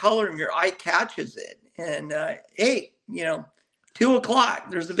pops that color and your eye catches it. And hey, 2:00,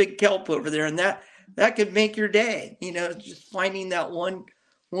 there's a big kelp over there, and that could make your day, just finding that one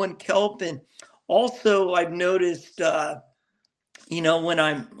kelp. And also I've noticed when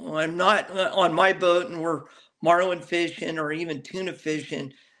I'm not on my boat and we're marlin fishing or even tuna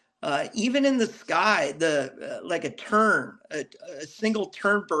fishing, even in the sky, like a single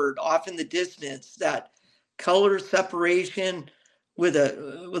tern bird off in the distance, that color separation with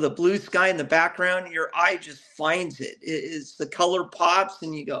a blue sky in the background, your eye just finds it. It's the color pops,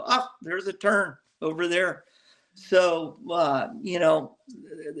 and you go, oh, there's a tern over there. So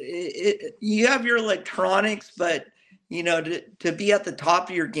you have your electronics, but to be at the top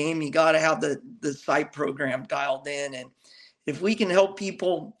of your game, you got to have the sight program dialed in. And if we can help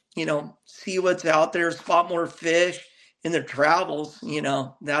people see what's out there, spot more fish in their travels,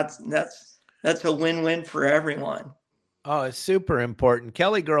 that's a win-win for everyone. Oh, it's super important.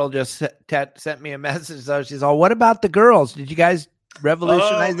 Kelly girl just sent me a message though. She's all, what about the girls? Did you guys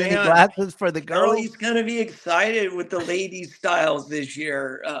revolutionize any glasses for the girls? Kelly's going to be excited with the ladies styles this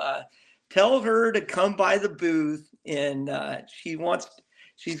year. Tell her to come by the booth, and she's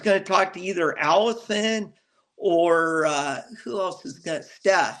going to talk to either Allison or who else is going to?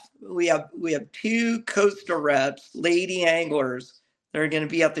 Steph. We have 2 Costa reps, lady anglers, that are going to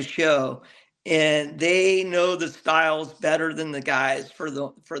be at the show, and they know the styles better than the guys for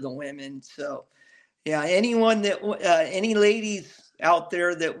the women. So yeah, anyone that any ladies out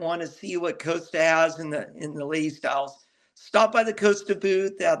there that want to see what Costa has in the lady styles, stop by the Costa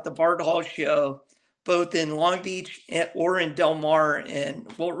booth at the Bard Hall show, both in Long Beach or in Del Mar, and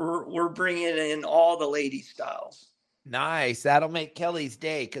we're bringing in all the lady styles. Nice. That'll make Kelly's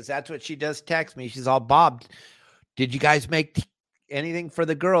day, because that's what she does text me. She's all, Bob, did you guys make anything for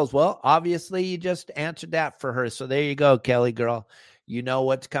the girls? Well, obviously you just answered that for her. So there you go, Kelly girl. You know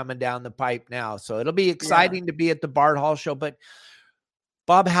what's coming down the pipe now. So it'll be exciting to be at the Bard Hall show. But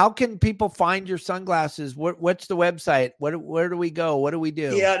Bob, how can people find your sunglasses? What's the website? Where do we go? What do we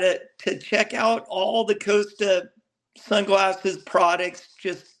do? Yeah, to check out all the Costa sunglasses products,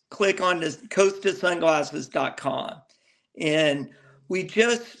 just click on this costasunglasses.com. And we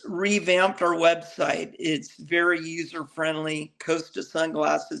just revamped our website. It's very user-friendly,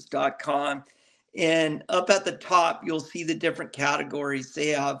 costasunglasses.com. And up at the top, you'll see the different categories. They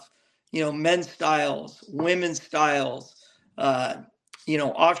have, men's styles, women's styles,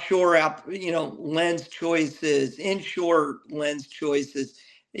 offshore lens choices, inshore lens choices.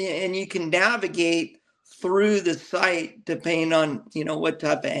 And you can navigate through the site depending on, what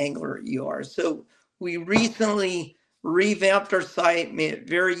type of angler you are. So we recently revamped our site, made it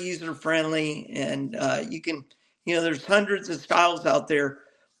very user friendly, and you can, there's hundreds of styles out there.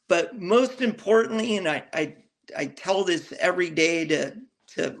 But most importantly, and I tell this every day to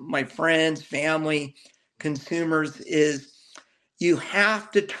my friends, family, consumers, is you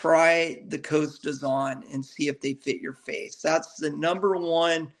have to try the Costas on and see if they fit your face. That's the number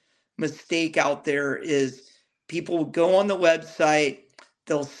one mistake out there. Is people go on the website,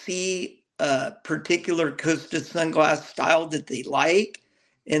 they'll see a particular Costa sunglass style that they like,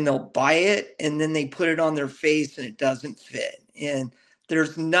 and they'll buy it, and then they put it on their face and it doesn't fit. And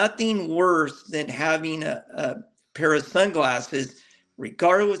there's nothing worse than having a pair of sunglasses,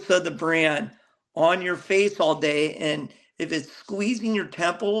 regardless of the brand, on your face all day. And if it's squeezing your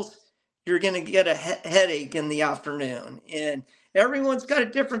temples, you're going to get a headache in the afternoon. And everyone's got a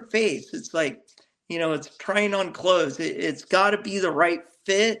different face. It's like, it's trying on clothes. It's got to be the right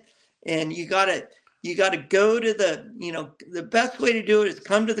fit. And you got to go to the best way to do it is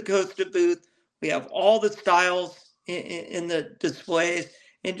come to the Costa booth. We have all the styles in the displays,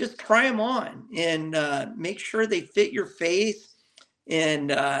 and just try them on and make sure they fit your face and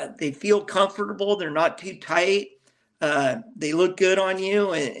they feel comfortable. They're not too tight. They look good on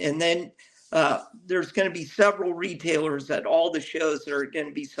you. And then there's going to be several retailers at all the shows that are going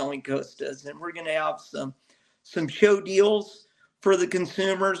to be selling Costas, and we're going to have some show deals for the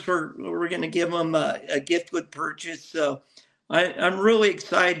consumers. We're going to give them a gift with purchase. So I'm really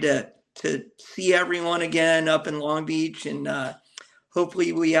excited to see everyone again up in Long Beach, and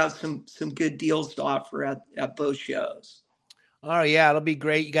hopefully we have some good deals to offer at both shows. Oh, yeah, it'll be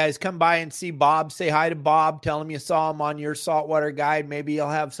great. You guys come by and see Bob. Say hi to Bob. Tell him you saw him on your Saltwater Guide. Maybe he'll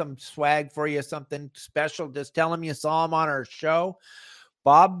have some swag for you, something special. Just tell him you saw him on our show.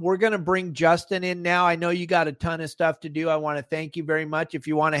 Bob, we're going to bring Justin in now. I know you got a ton of stuff to do. I want to thank you very much. If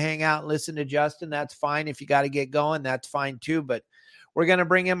you want to hang out and listen to Justin, that's fine. If you got to get going, that's fine too. But we're going to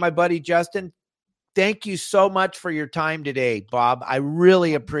bring in my buddy Justin. Thank you so much for your time today, Bob. I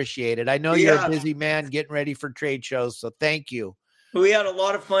really appreciate it. I know you're a busy man getting ready for trade shows, so thank you. We had a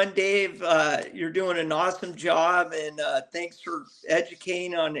lot of fun, Dave. You're doing an awesome job, and thanks for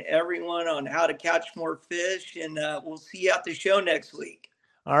educating on everyone on how to catch more fish, and we'll see you at the show next week.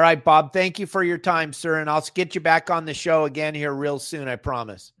 All right, Bob. Thank you for your time, sir, and I'll get you back on the show again here real soon, I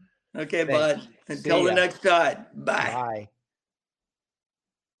promise. Okay, bud. Until the next time. Bye. Bye.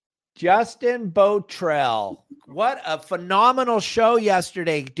 Justin Botrell. What a phenomenal show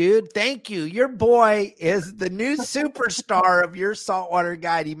yesterday, dude. Thank you. Your boy is the new superstar of your Saltwater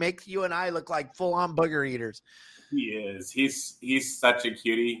Guide. He makes you and I look like full-on booger eaters. He is. He's such a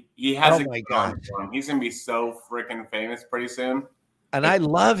cutie. He has my God. He's going to be so freaking famous pretty soon. And I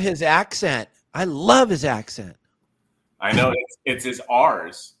love his accent. I love his accent. I know. It's his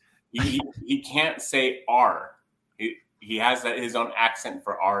R's. He can't say R. He has his own accent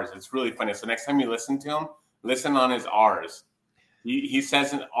for R's. It's really funny. So next time you listen to him, listen on his R's. He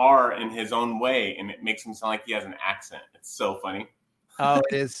says an R in his own way, and it makes him sound like he has an accent. It's so funny. Oh,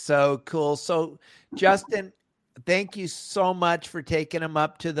 it is so cool. So, Justin, thank you so much for taking him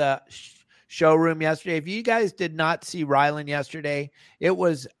up to the showroom yesterday. If you guys did not see Ryland yesterday, it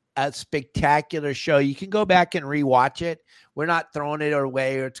was a spectacular show. You can go back and rewatch it. We're not throwing it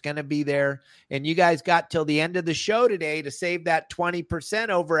away. It's going to be there. And you guys got till the end of the show today to save that 20%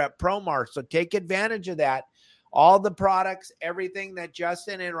 over at Promar. So take advantage of that. All the products, everything that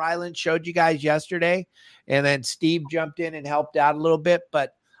Justin and Ryland showed you guys yesterday. And then Steve jumped in and helped out a little bit.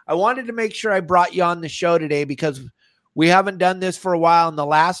 But I wanted to make sure I brought you on the show today because we haven't done this for a while. And the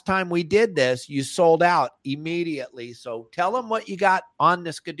last time we did this, you sold out immediately. So tell them what you got on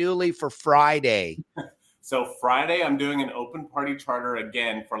the schedule for Friday. So Friday, I'm doing an open party charter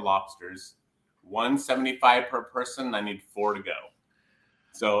again for lobsters. $175 per person. I need 4 to go.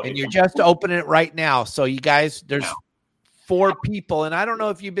 So and you're just opening it right now. So you guys, there's 4 people. And I don't know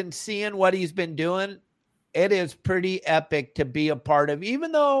if you've been seeing what he's been doing. It is pretty epic to be a part of,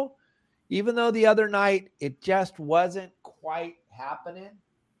 even though the other night it just wasn't quite happening.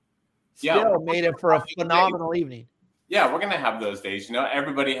 Still made it for a phenomenal evening. Yeah, we're going to have those days.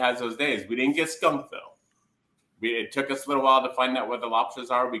 Everybody has those days. We didn't get skunked, though. It took us a little while to find out where the lobsters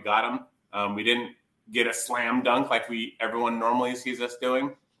are. We got them. We didn't get a slam dunk like everyone normally sees us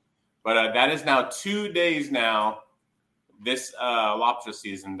doing. But that is now 2 days now this lobster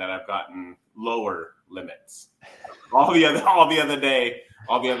season that I've gotten lower limits. All the other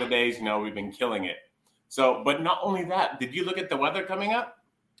days, we've been killing it. So, but not only that, did you look at the weather coming up?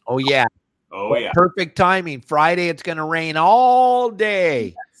 Oh yeah. Oh yeah. Perfect timing. Friday, it's going to rain all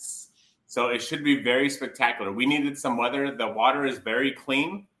day. Yes. So it should be very spectacular. We needed some weather. The water is very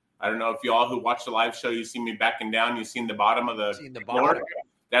clean. I don't know if you all who watch the live show, you see me backing down. You've seen the bottom of the floor.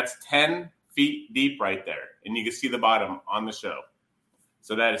 That's 10 feet deep right there. And you can see the bottom on the show.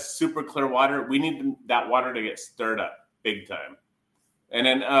 So that is super clear water. We need that water to get stirred up big time. And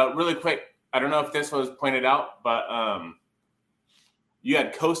then really quick, I don't know if this was pointed out, but you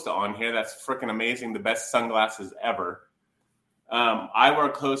had Costa on here. That's freaking amazing. The best sunglasses ever. I wear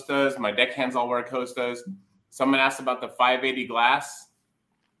Costas. My deckhands all wear Costas. Someone asked about the 580 glass.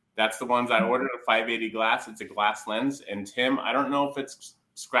 That's the ones I ordered, a 580 glass. It's a glass lens. And Tim, I don't know if it's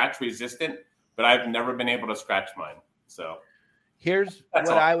scratch resistant, but I've never been able to scratch mine. So here's what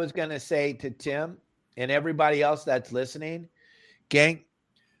I was going to say to Tim and everybody else that's listening. Gang,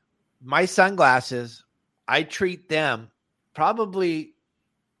 my sunglasses, I treat them probably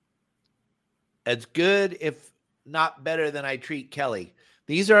as good, if not better, than I treat Kelly.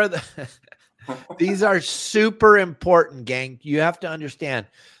 These are these are super important, gang. You have to understand.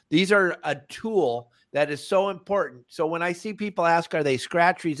 These are a tool that is so important. So when I see people ask, are they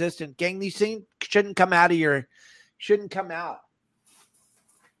scratch resistant? Gang, these things shouldn't come out.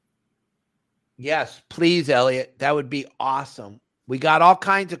 Yes, please, Elliot. That would be awesome. We got all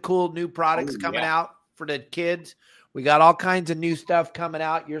kinds of cool new products coming out for the kids. We got all kinds of new stuff coming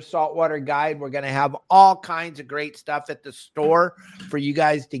out. Your Saltwater Guide. We're going to have all kinds of great stuff at the store for you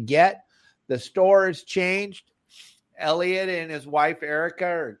guys to get. The store has changed. Elliot and his wife, Erica,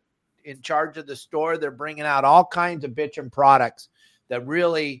 are in charge of the store. They're bringing out all kinds of bitchin' products that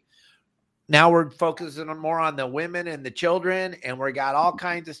really, now we're focusing more on the women and the children, and we got all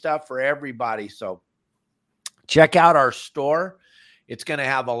kinds of stuff for everybody. So check out our store. It's going to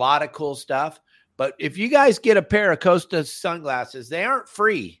have a lot of cool stuff. But if you guys get a pair of Costa sunglasses, they aren't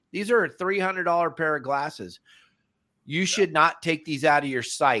free. These are a $300 pair of glasses. You should not take these out of your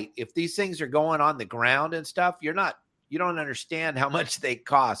sight. If these things are going on the ground and stuff, you don't understand how much they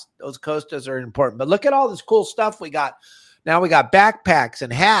cost. Those Costas are important. But look at all this cool stuff we got. Now we got backpacks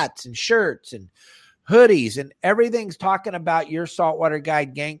and hats and shirts and hoodies, and everything's talking about your Saltwater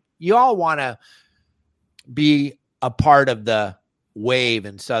Guide, gang. You all want to be a part of the wave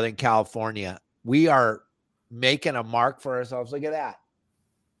in Southern California. We are making a mark for ourselves. Look at that.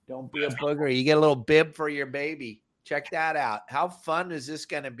 Don't be a booger. You get a little bib for your baby. Check that out. How fun is this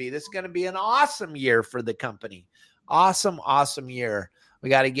going to be? This is going to be an awesome year for the company. Awesome, awesome year. We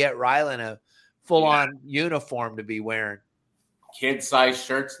got to get Rylan a full-on uniform to be wearing. Kid-size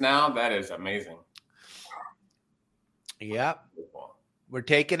shirts now. That is amazing. Yep. We're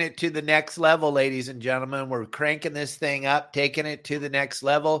taking it to the next level, ladies and gentlemen. We're cranking this thing up, taking it to the next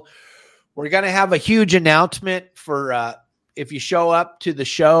level. We're going to have a huge announcement for if you show up to the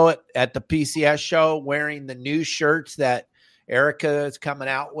show at the PCS show wearing the new shirts that Erica is coming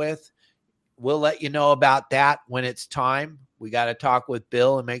out with. We'll let you know about that when it's time. We got to talk with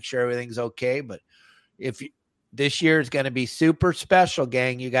Bill and make sure everything's okay. But this year is going to be super special,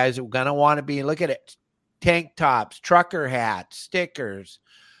 gang. You guys are going to want to be, look at it, tank tops, trucker hats, stickers,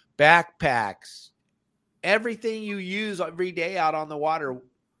 backpacks, everything you use every day out on the water.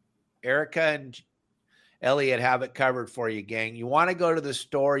 Erica and Elliot have it covered for you, gang. You want to go to the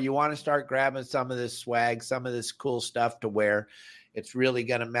store. You want to start grabbing some of this swag, some of this cool stuff to wear. It's really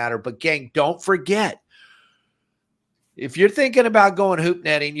going to matter. But, gang, don't forget, if you're thinking about going hoop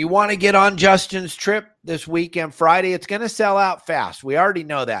netting, you want to get on Justin's trip this weekend, Friday. It's going to sell out fast. We already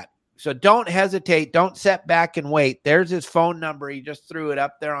know that. So don't hesitate. Don't sit back and wait. There's his phone number. He just threw it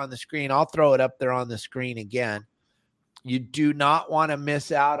up there on the screen. I'll throw it up there on the screen again. You do not want to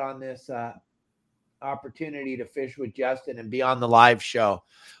miss out on this opportunity to fish with Justin and be on the live show.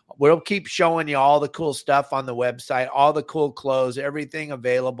 We'll keep showing you all the cool stuff on the website, all the cool clothes, everything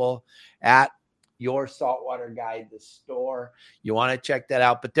available at Your Saltwater Guide, the store. You want to check that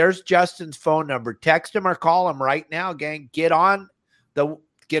out. But there's Justin's phone number. Text him or call him right now, gang. Get on the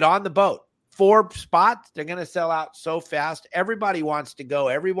boat. 4 spots. They're going to sell out so fast. Everybody wants to go.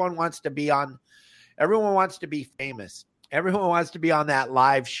 Everyone wants to be famous. Everyone wants to be on that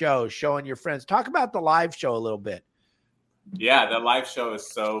live show, showing your friends. Talk about the live show a little bit. Yeah, the live show is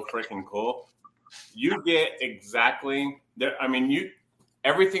so freaking cool. You get exactly there. I mean,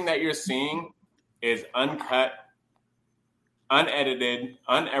 everything that you're seeing is uncut unedited,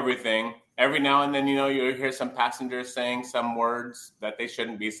 everything. Every now and then, you'll hear some passengers saying some words that they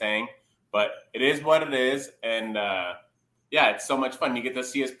shouldn't be saying, but it is what it is. And yeah, it's so much fun. You get to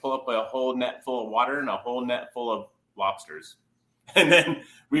see us pull up a whole net full of water and a whole net full of lobsters. And then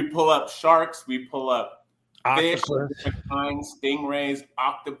we pull up sharks, we pull up fish of different kinds, stingrays,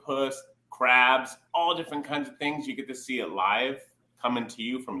 octopus, crabs, all different kinds of things. You get to see it live coming to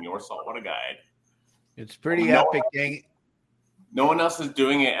you from your saltwater guide. It's pretty epic, gang. No one else is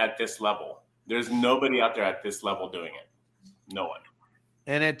doing it at this level. There's nobody out there at this level doing it. No one.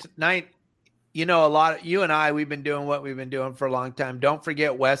 And it's night. A lot of you and I, we've been doing what we've been doing for a long time. Don't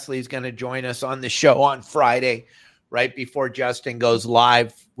forget, Wesley's going to join us on the show on Friday, right before Justin goes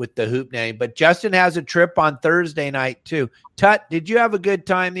live with the Hoop Name. But Justin has a trip on Thursday night too. Tut, did you have a good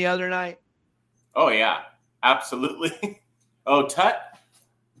time the other night? Oh yeah, absolutely. Oh, Tut.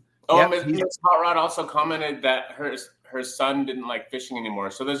 Oh, yep. Miss Hot Rod also commented that her son didn't like fishing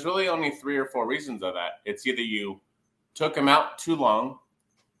anymore. So there's really only 3 or 4 reasons of that. It's either you took him out too long,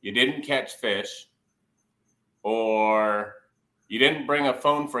 you didn't catch fish, or you didn't bring a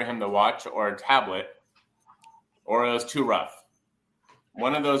phone for him to watch or a tablet, or it was too rough.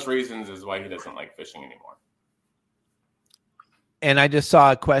 One of those reasons is why he doesn't like fishing anymore. And I just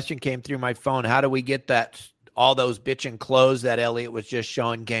saw a question came through my phone. How do we get all those bitchin' clothes that Elliot was just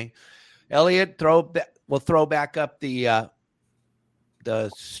showing, gang? Elliot, we'll throw back up the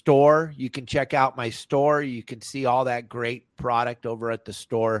store. You can check out my store. You can see all that great product over at the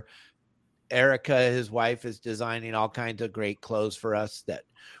store. Erica, his wife, is designing all kinds of great clothes for us that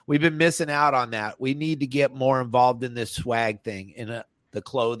we've been missing out on that. We need to get more involved in this swag thing, in the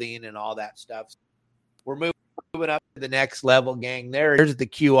clothing and all that stuff. We're moving up to the next level, gang. There's the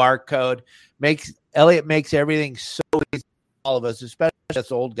QR code. Elliot makes everything so easy for all of us, especially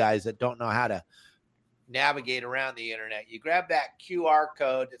us old guys that don't know how to navigate around the internet. You grab that QR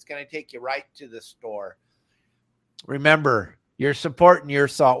code, it's going to take you right to the store. Remember, you're supporting your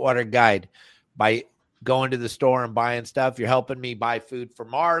saltwater guide by going to the store and buying stuff. You're helping me buy food for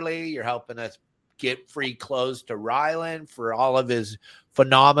Marley. You're helping us get free clothes to Rylan for all of his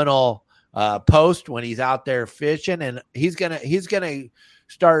phenomenal post when he's out there fishing. And he's gonna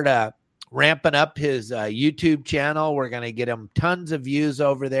start ramping up his YouTube channel. We're gonna get him tons of views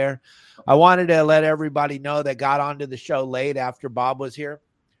over there. I wanted to let everybody know that got onto the show late after Bob was here.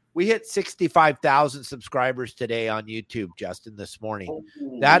 We hit 65,000 subscribers today on YouTube, Justin, this morning.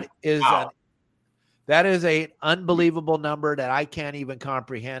 That is an unbelievable number that I can't even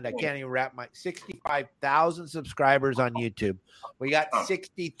comprehend. I can't even wrap my 65,000 subscribers on YouTube. We got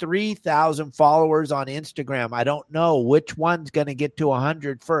 63,000 followers on Instagram. I don't know which one's going to get to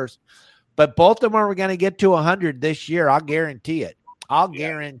 100 first, but both of them are going to get to 100 this year. I'll guarantee it. I'll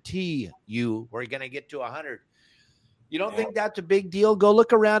guarantee you we're going to get to 100. You don't think that's a big deal? Go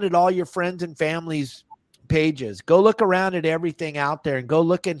look around at all your friends and family's pages. Go look around at everything out there and go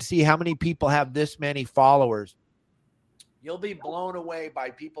look and see how many people have this many followers. You'll be blown away by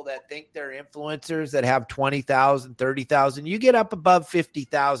people that think they're influencers that have 20,000, 30,000. You get up above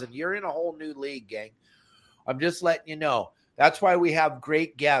 50,000, you're in a whole new league, gang. I'm just letting you know. That's why we have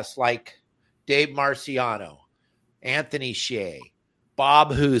great guests like Dave Marciano, Anthony Shea,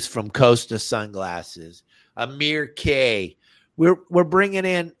 Bob Hoos from Costa Sunglasses, Amir K. We're bringing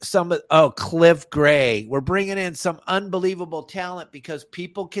in Cliff Gray. We're bringing in some unbelievable talent because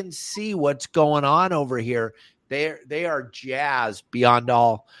people can see what's going on over here. They are jazzed beyond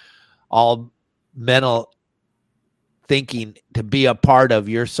all mental thinking to be a part of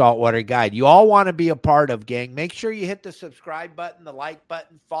your saltwater guide. You all want to be a part of, gang. Make sure you hit the subscribe button, the like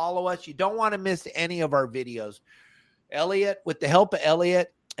button, follow us. You don't want to miss any of our videos. Elliot, with the help of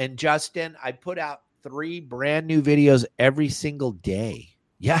Elliot and Justin, I put out 3 brand new videos every single day.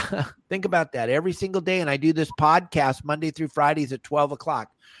 Yeah, think about that. Every single day. And I do this podcast Monday through Fridays at 12 o'clock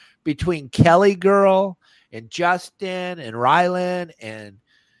between Kelly Girl and Justin and Rylan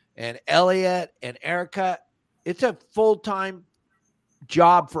and Elliot and Erica. It's a full-time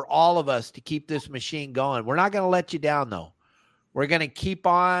job for all of us to keep this machine going. We're not going to let you down, though. We're going to keep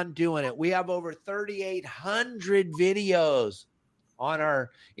on doing it. We have over 3,800 videos on our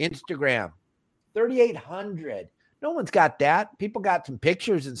Instagram. 3,800. No one's got that. People got some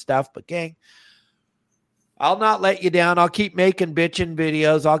pictures and stuff, but gang, I'll not let you down. I'll keep making bitching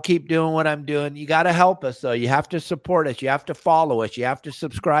videos. I'll keep doing what I'm doing. You got to help us, though. You have to support us. You have to follow us. You have to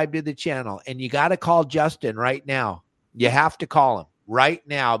subscribe to the channel. And you got to call Justin right now. You have to call him right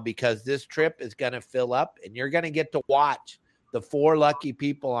now because this trip is going to fill up and you're going to get to watch the 4 lucky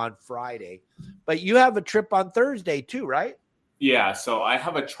people on Friday. But you have a trip on Thursday too, right? Yeah, so I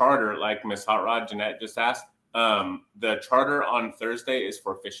have a charter like Miss Hot Rod Jeanette just asked. The charter on Thursday is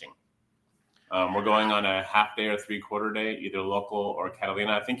for fishing. We're going on a half day or 3/4 day, either local or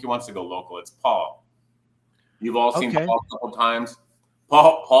Catalina. I think he wants to go local. It's Paul. You've all seen Paul a couple times.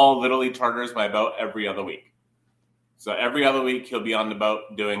 Paul literally charters my boat every other week. So every other week he'll be on the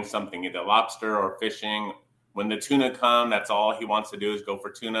boat doing something, either lobster or fishing. When the tuna come, that's all he wants to do is go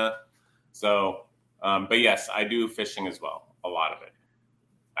for tuna. So, but yes, I do fishing as well. A lot of it.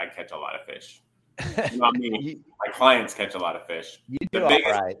 I catch a lot of fish. Not me. My clients catch a lot of fish. You the do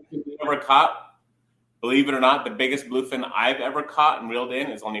biggest all right. bluefin ever caught, believe it or not, the biggest bluefin I've ever caught and reeled in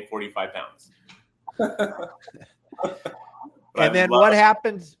is only 45 pounds. And then what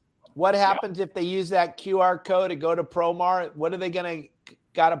happens? What happens if they use that QR code to go to Promar? What are they going to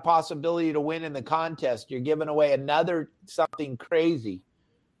got a possibility to win in the contest? You're giving away another something crazy.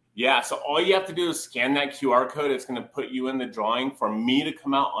 Yeah, so all you have to do is scan that QR code. It's going to put you in the drawing for me to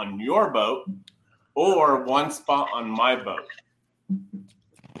come out on your boat or one spot on my boat.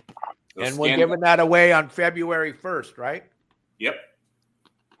 So and we're giving that away on February 1st, right? Yep.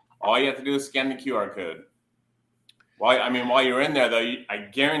 All you have to do is scan the QR code. While you're in there, though, I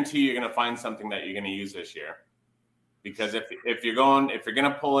guarantee you're going to find something that you're going to use this year. Because if you're going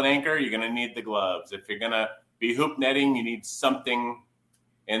to pull an anchor, you're going to need the gloves. If you're going to be hoop netting, you need something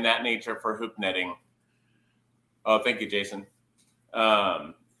in that nature for hoop netting. Oh, thank you, Jason.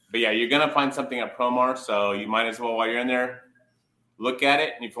 But yeah, you're going to find something at Promar, so you might as well, while you're in there, look at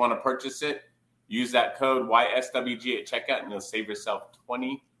it. And if you want to purchase it, use that code YSWG at checkout, and you'll save yourself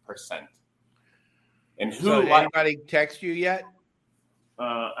 20%. And did anybody text you yet?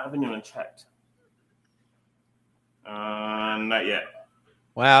 I haven't even checked. Not yet.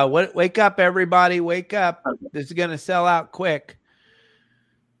 Wow. Wake up, everybody. Wake up. This is going to sell out quick.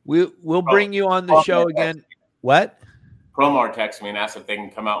 We'll bring you on the show again. What? Promar texted me and asked if they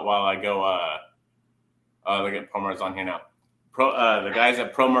can come out while I go. Look at Promar's on here now. The guys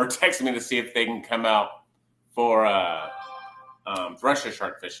at Promar texted me to see if they can come out for thresher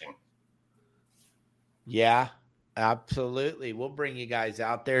shark fishing. Yeah, absolutely. We'll bring you guys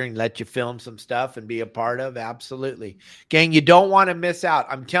out there and let you film some stuff and be a part of. Absolutely. Gang, you don't want to miss out.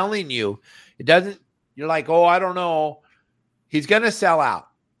 I'm telling you, you're like, oh, I don't know. He's going to sell out.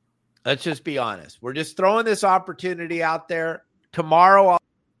 Let's just be honest. We're just throwing this opportunity out there. Tomorrow.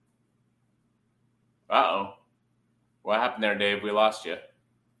 Uh-oh. What happened there, Dave? We lost you.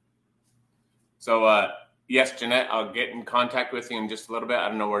 So, yes, Jeanette, I'll get in contact with you in just a little bit. I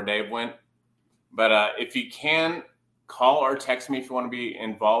don't know where Dave went. But if you can, call or text me if you want to be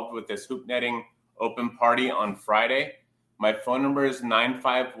involved with this hoop netting open party on Friday. My phone number is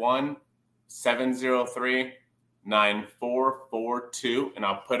 951-703-9442, and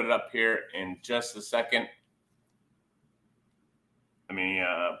I'll put it up here in just a second. Let me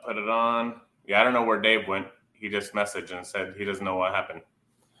put it on. Yeah, I don't know where Dave went. He just messaged and said he doesn't know what happened.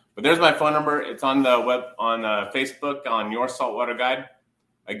 But there's my phone number. It's on the web, on Facebook, on Your Saltwater Guide.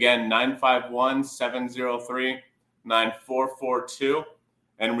 Again, 951-703-9442.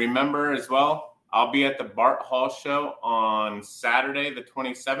 And remember as well, I'll be at the Bart Hall show on Saturday, the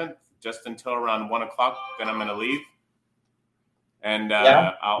 27th, just until around 1 o'clock. Then I'm going to leave. And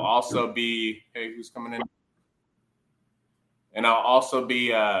I'll also be, hey, who's coming in? And I'll also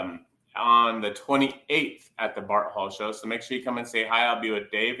be on the 28th at the Bart Hall show. So make sure you come and say hi. I'll be with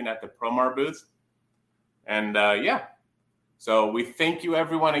Dave and at the Promar booth. And yeah. So we thank you,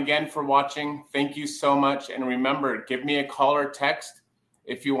 everyone, again for watching. Thank you so much. And remember, give me a call or text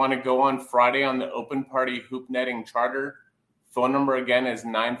if you want to go on Friday on the open party hoop netting charter. Phone number again is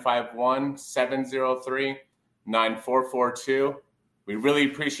 951-703-9442. We really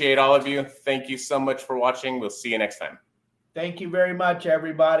appreciate all of you. Thank you so much for watching. We'll see you next time. Thank you very much,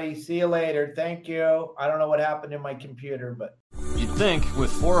 everybody. See you later. Thank you. I don't know what happened in my computer, but you'd think with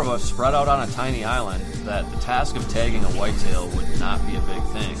 4 of us spread out on a tiny island that the task of tagging a whitetail would not be a big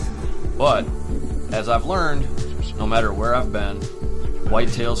thing. But as I've learned, no matter where I've been,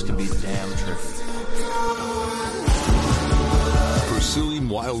 whitetails can be damn tricky. Pursuing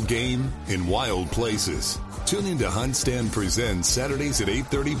wild game in wild places. Tune into Hunt Stand Presents Saturdays at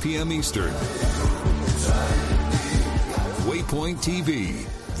 8:30 p.m. Eastern. Waypoint TV,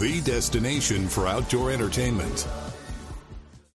 the destination for outdoor entertainment.